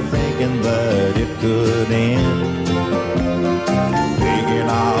 never thinking that it could end. Making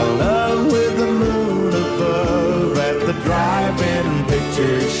our love with the moon above at the drive-in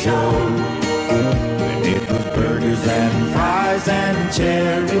picture show. When it was burgers and fries and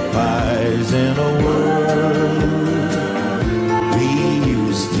cherry pies in a world we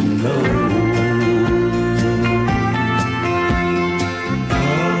used to know.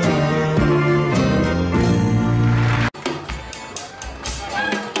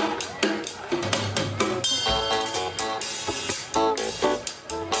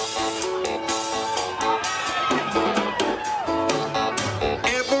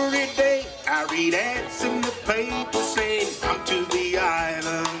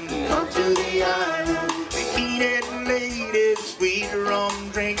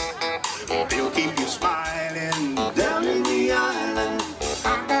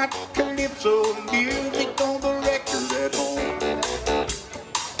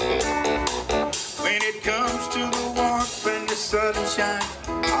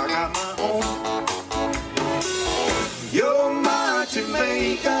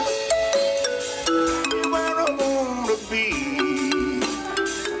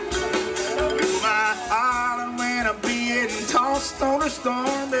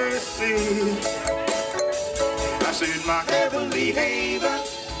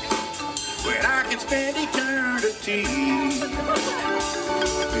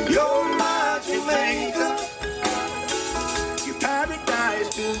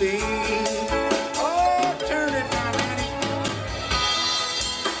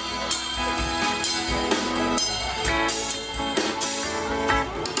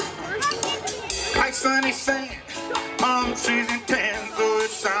 Sunny sand, palm trees and tan, oh,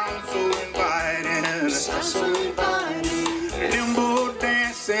 it sounds so inviting. So inviting. Limbo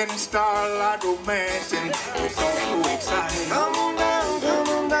dancing, starlight romancing, it's all so exciting. Come on down, come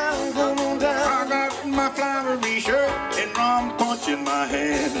on down, come on down. I got my flowery shirt and rum punch in my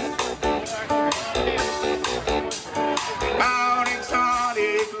hand. Loud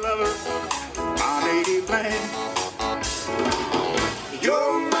exotic lover, my lady plan.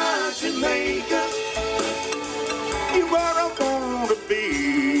 You're my Jamaica, you where I wanna be.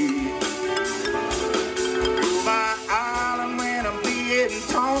 You're my island when I'm being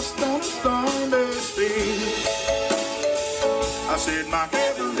tossed on a stormy sea. I said my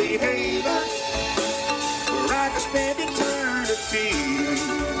heavenly haven, where I can spend eternity.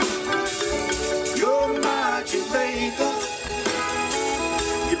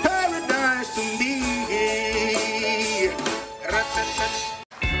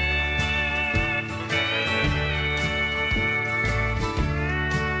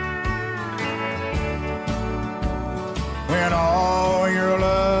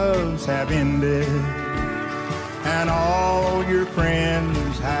 have ended and all your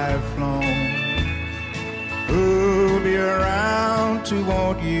friends have flown, who'll be around to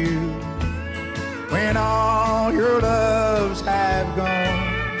want you when all your loves have gone?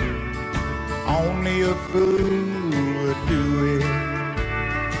 Only a fool would do it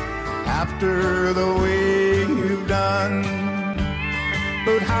after the way you've done.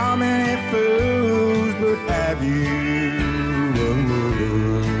 But how many fools would have you?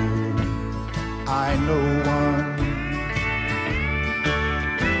 I know one.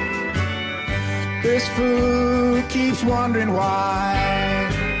 This fool keeps wondering why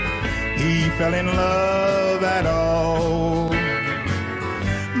he fell in love at all.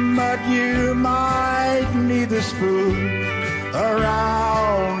 But you might need this fool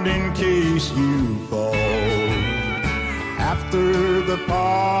around in case you fall. After the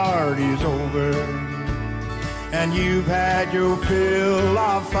party's over and you've had your fill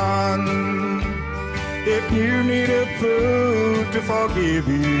of fun, if you need a fool to forgive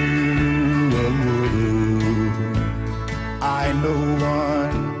you, I know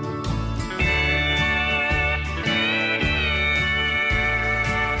one.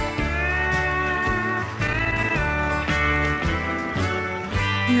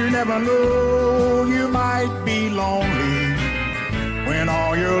 You never know, you might be lonely when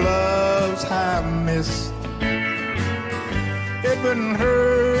all your loves have missed. It wouldn't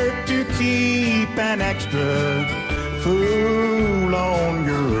hurt to keep an extra fool on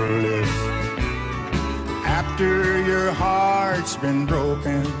your list. After your heart's been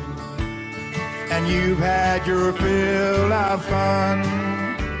broken and you've had your fill of fun,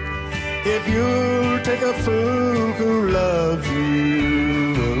 if you'll take a fool who loves you,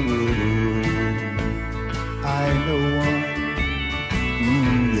 I know one.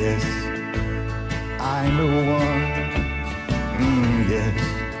 Yes, I know one. Yes,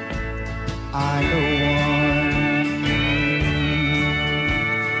 I know one.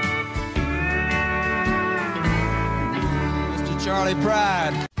 Mr. Charley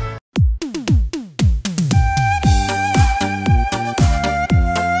Pride.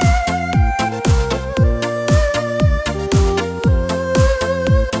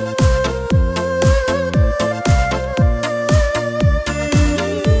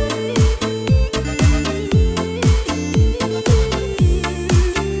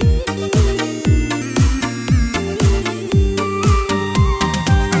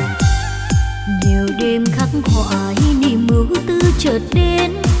 Chợt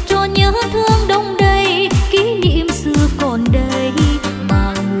đến cho nhớ thương đông đầy, kỷ niệm xưa còn đây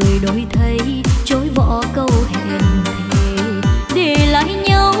mà người đổi thay, chối bỏ câu hẹn thề, để lại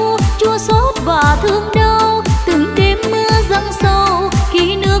nhau chua xót và thương đau. Từng đêm mưa giăng sâu,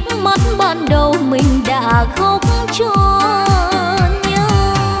 khi nước mắt ban đầu mình đã khóc cho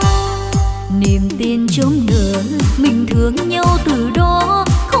nhau. Niềm tin chớm nở, mình thương nhau từ đó,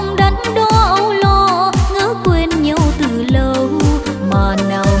 không đắn đo âu lo, ngỡ quên nhau từ lâu. Mà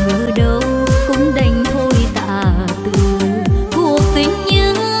nào ngờ đâu cũng đành thôi tạ từ cuộc tình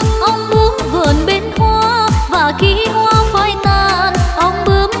như ông bướm vườn bên hoa, và khi hoa phai tàn ông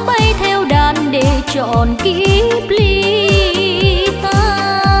bướm bay theo đàn để chọn kiếp ly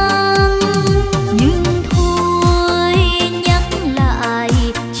tan. Nhưng thôi nhắc lại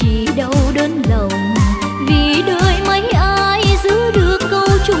chỉ đau đớn lòng, vì đời mấy ai giữ được câu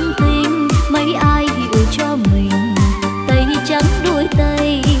chung tình, mấy ai hiểu cho mình tay trắng đôi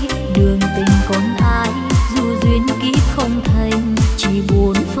tay. Đường tình còn ai dù duyên kiếp không thành, chỉ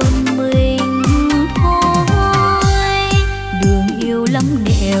buồn phân mình thôi. Đường yêu lắm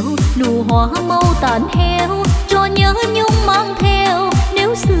nẻo, nụ hoa mau tàn héo, cho nhớ nhung mang theo.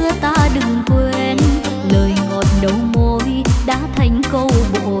 Nếu xưa ta đừng quên, lời ngọt đầu môi đã thành câu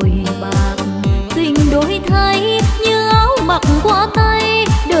bội bạc. Tình đổi thay như áo mặc qua tay,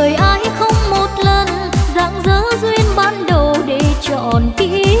 đời ai không một lần rạng rỡ duyên ban đầu để chọn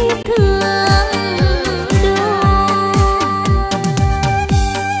kiếp thương đau.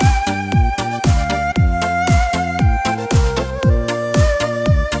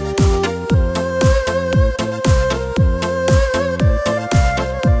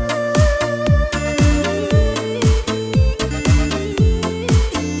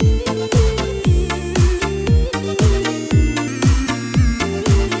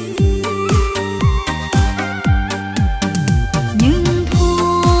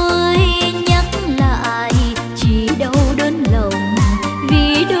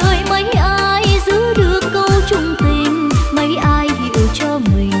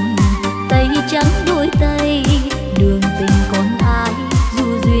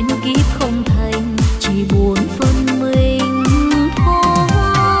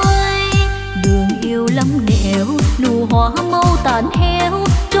 tàn heo,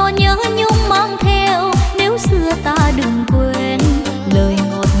 cho nhớ nhung mang theo. Nếu xưa ta đừng quên, lời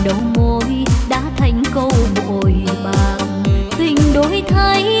ngọt đầu môi đã thành câu bội bạc. Tình đổi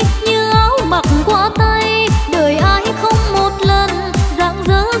thay như áo mặc qua tay, đời ai không một lần rạng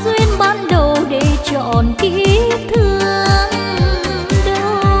rỡ duyên ban đầu để chọn kiếp thương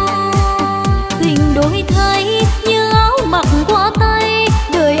đâu. Tình đổi thay như áo mặc qua tay,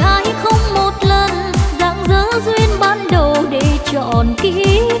 đời ai không một lần rạng rỡ duyên ban đầu để chọn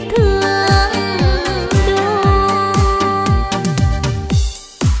kiếp thương đâu.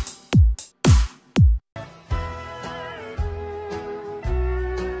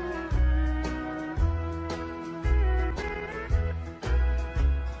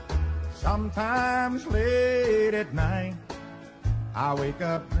 Sometimes late at night, I wake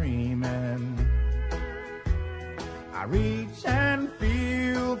up dreaming. I reach and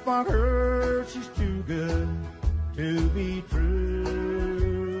feel for her, she's too good to be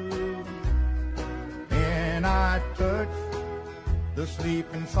true. And I touch the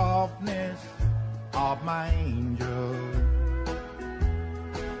sleeping softness of my angel.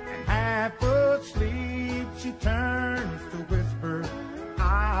 And half asleep she turns to whisper,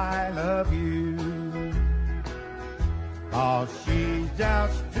 I love you. 'Cause she's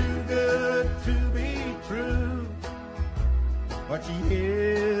just too good to be true, but she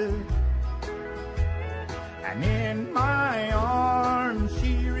is. And in my arms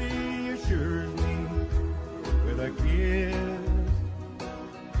she reassures me with a kiss.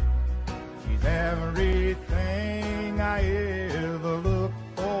 She's everything I ever look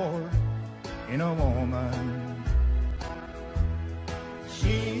for in a woman.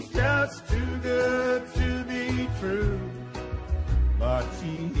 She's just too good to be true, but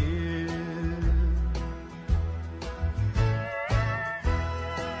she is.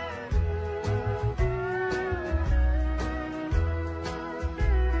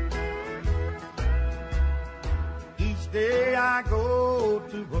 Each day I go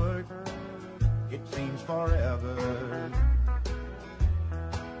to work, it seems forever,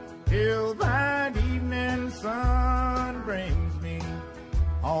 till that evening sun brings me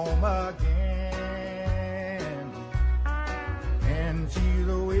home again. And she's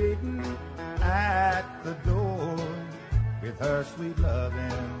waiting at the door with her sweet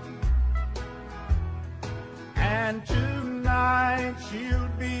loving. And tonight she'll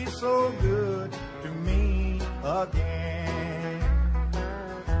be so good to me again.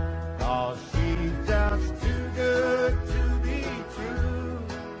 'Cause she's just too good to be true,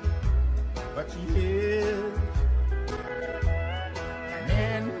 but she is.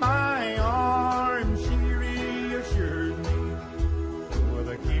 In my arms she reassures me with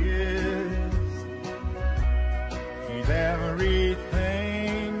a kiss. She's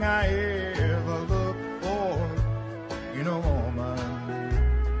everything I ever look for in a woman.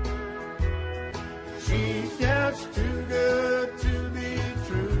 She's just too good to be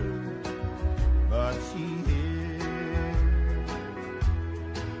true, but she is.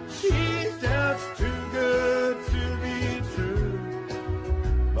 She's just too good to be true,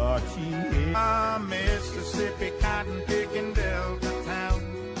 but she is. A Mississippi cotton picking Delta town,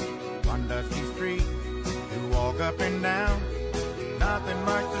 one dusty street to walk up and down. Nothing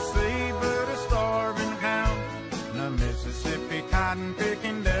much to see but a starving town. The Mississippi cotton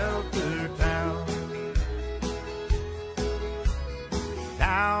picking Delta town.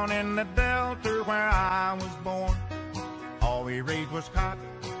 Down in the Delta where I was born, all we raised was cotton,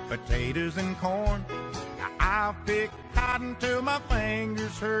 potatoes and corn. I'll pick cotton till my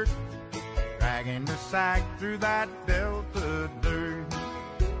fingers hurt, dragging the sack through that Delta dirt.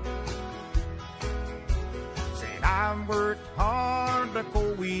 Said I've worked hard the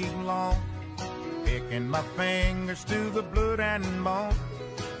whole week long, picking my fingers to the blood and bone.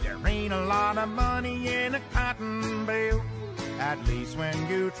 There ain't a lot of money in a cotton bale, at least when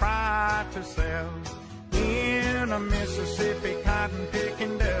you try to sell. In a Mississippi cotton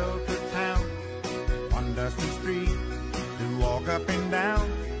picking Delta town, one dusty street to walk up and down.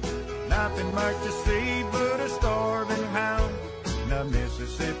 Nothing much to see but a starving hound. The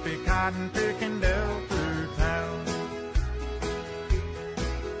Mississippi cotton picking Delta town.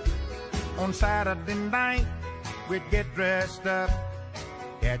 On Saturday night we'd get dressed up,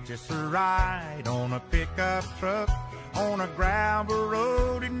 catch us a ride on a pickup truck. On a gravel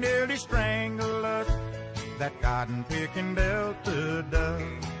road it nearly strangled us, that cotton picking Delta does.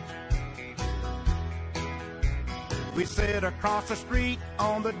 We sit across the street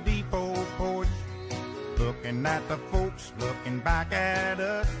on the depot porch, looking at the folks looking back at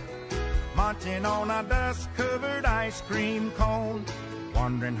us, munching on a dust-covered ice cream cone,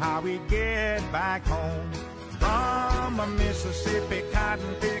 wondering how we get back home. from a Mississippi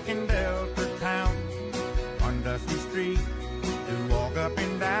cotton-picking Delta town. One dusty street to walk up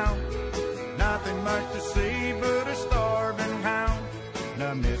and down. Nothing much to see but a starving hound.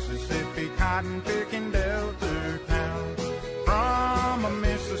 The Mississippi cotton-picking Delta town. From a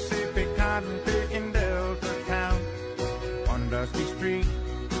Mississippi cotton-picking Delta town. One dusty street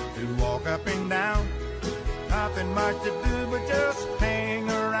to walk up and down. Nothing much to do but just hang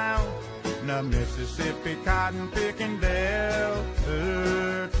around. The Mississippi cotton-picking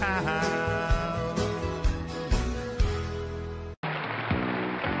Delta town.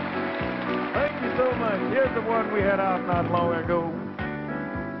 Thank you so much. Here's the one we had out not long ago.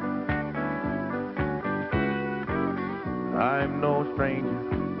 I'm no stranger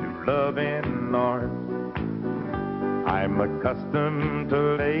to love and art. I'm accustomed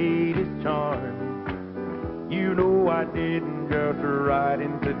to ladies' charm. You know I didn't just ride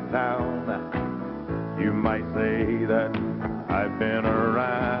into town. You might say that I've been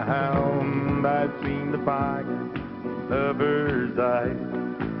around. I've seen the fire in lovers' eyes.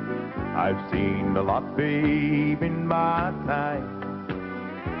 I've seen a lot, babe, in my time.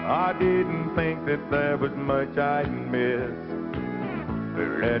 I didn't think that there was much I'd miss.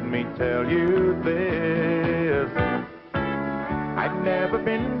 But let me tell you this. I've never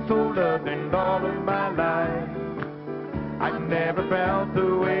been so loved in all of my life. I've never felt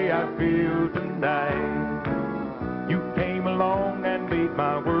the way I feel tonight. You came along and made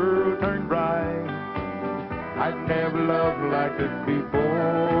my world turn bright. I've never loved like this before.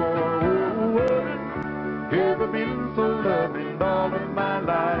 Ever been so loved in all of my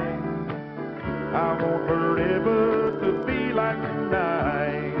life. I want forever to be like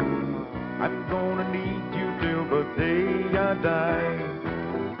tonight. I'm gonna need you till the day I die.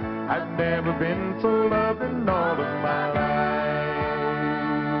 I've never been so loved in all of my life.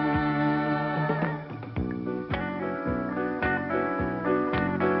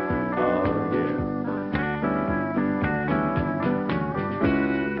 Oh yeah.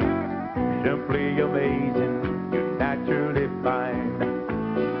 Simply amazing, you're naturally fine.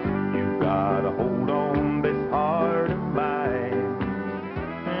 You got a hold on this heart of mine.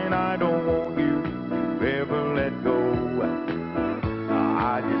 And I don't want you to ever let go.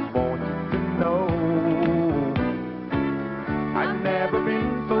 I just want you to know I've never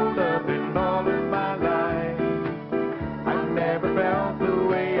been so loved in all of my life. I've never felt the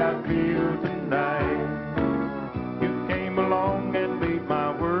way I feel tonight. You came along and made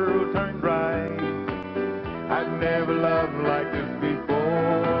my world turn bright. I've never loved like this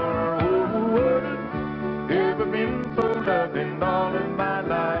before. Ever been so loved in all of my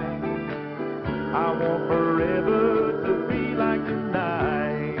life. I want forever to be like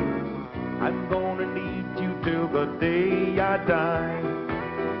tonight. I'm gonna need you till the day I die.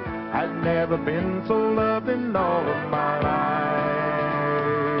 I've never been so loved in all of my life.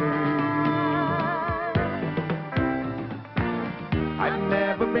 I've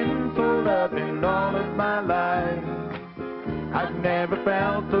never been so loved in all of my life. I've never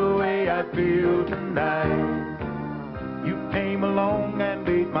felt the way I feel tonight. You came along and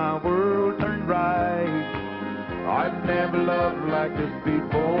made my world turn bright. I've never loved like this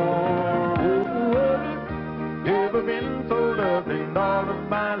before. Ever been so loved in all of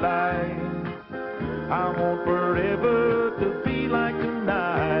my life. I want forever to be like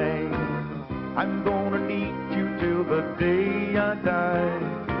tonight. I'm gonna need you till the day I die.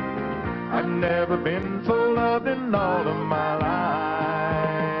 I've never been so loved in all of my life.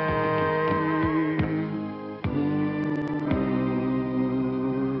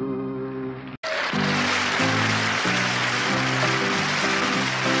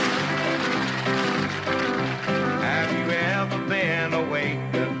 Have you ever been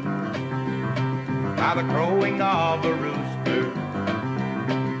awakened by the crowing of a rooster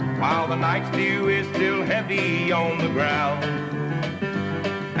while the night's dew is still heavy on the ground,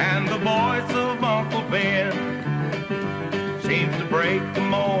 and the voice of Uncle Ben seems to break the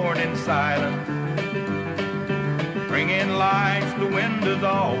morning silence, bringing lights to windows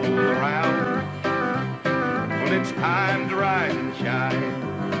all around? Well, it's time to rise and shine,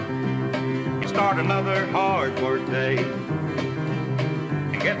 start another hard work day,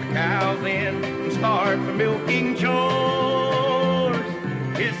 and get the cows in and start the milking chores.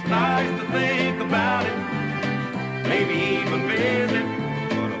 It's nice to think about it, maybe even visit,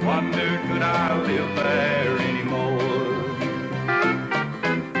 but I wonder, could I live there anymore?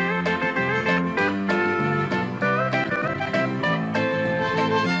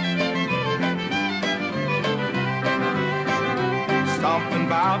 Something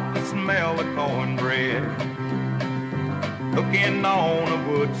about the smell of cornbread cooking on a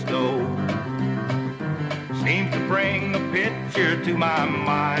wood stove seems to bring a picture to my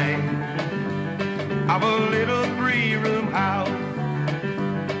mind of a little 3-room house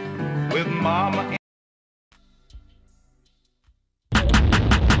with mama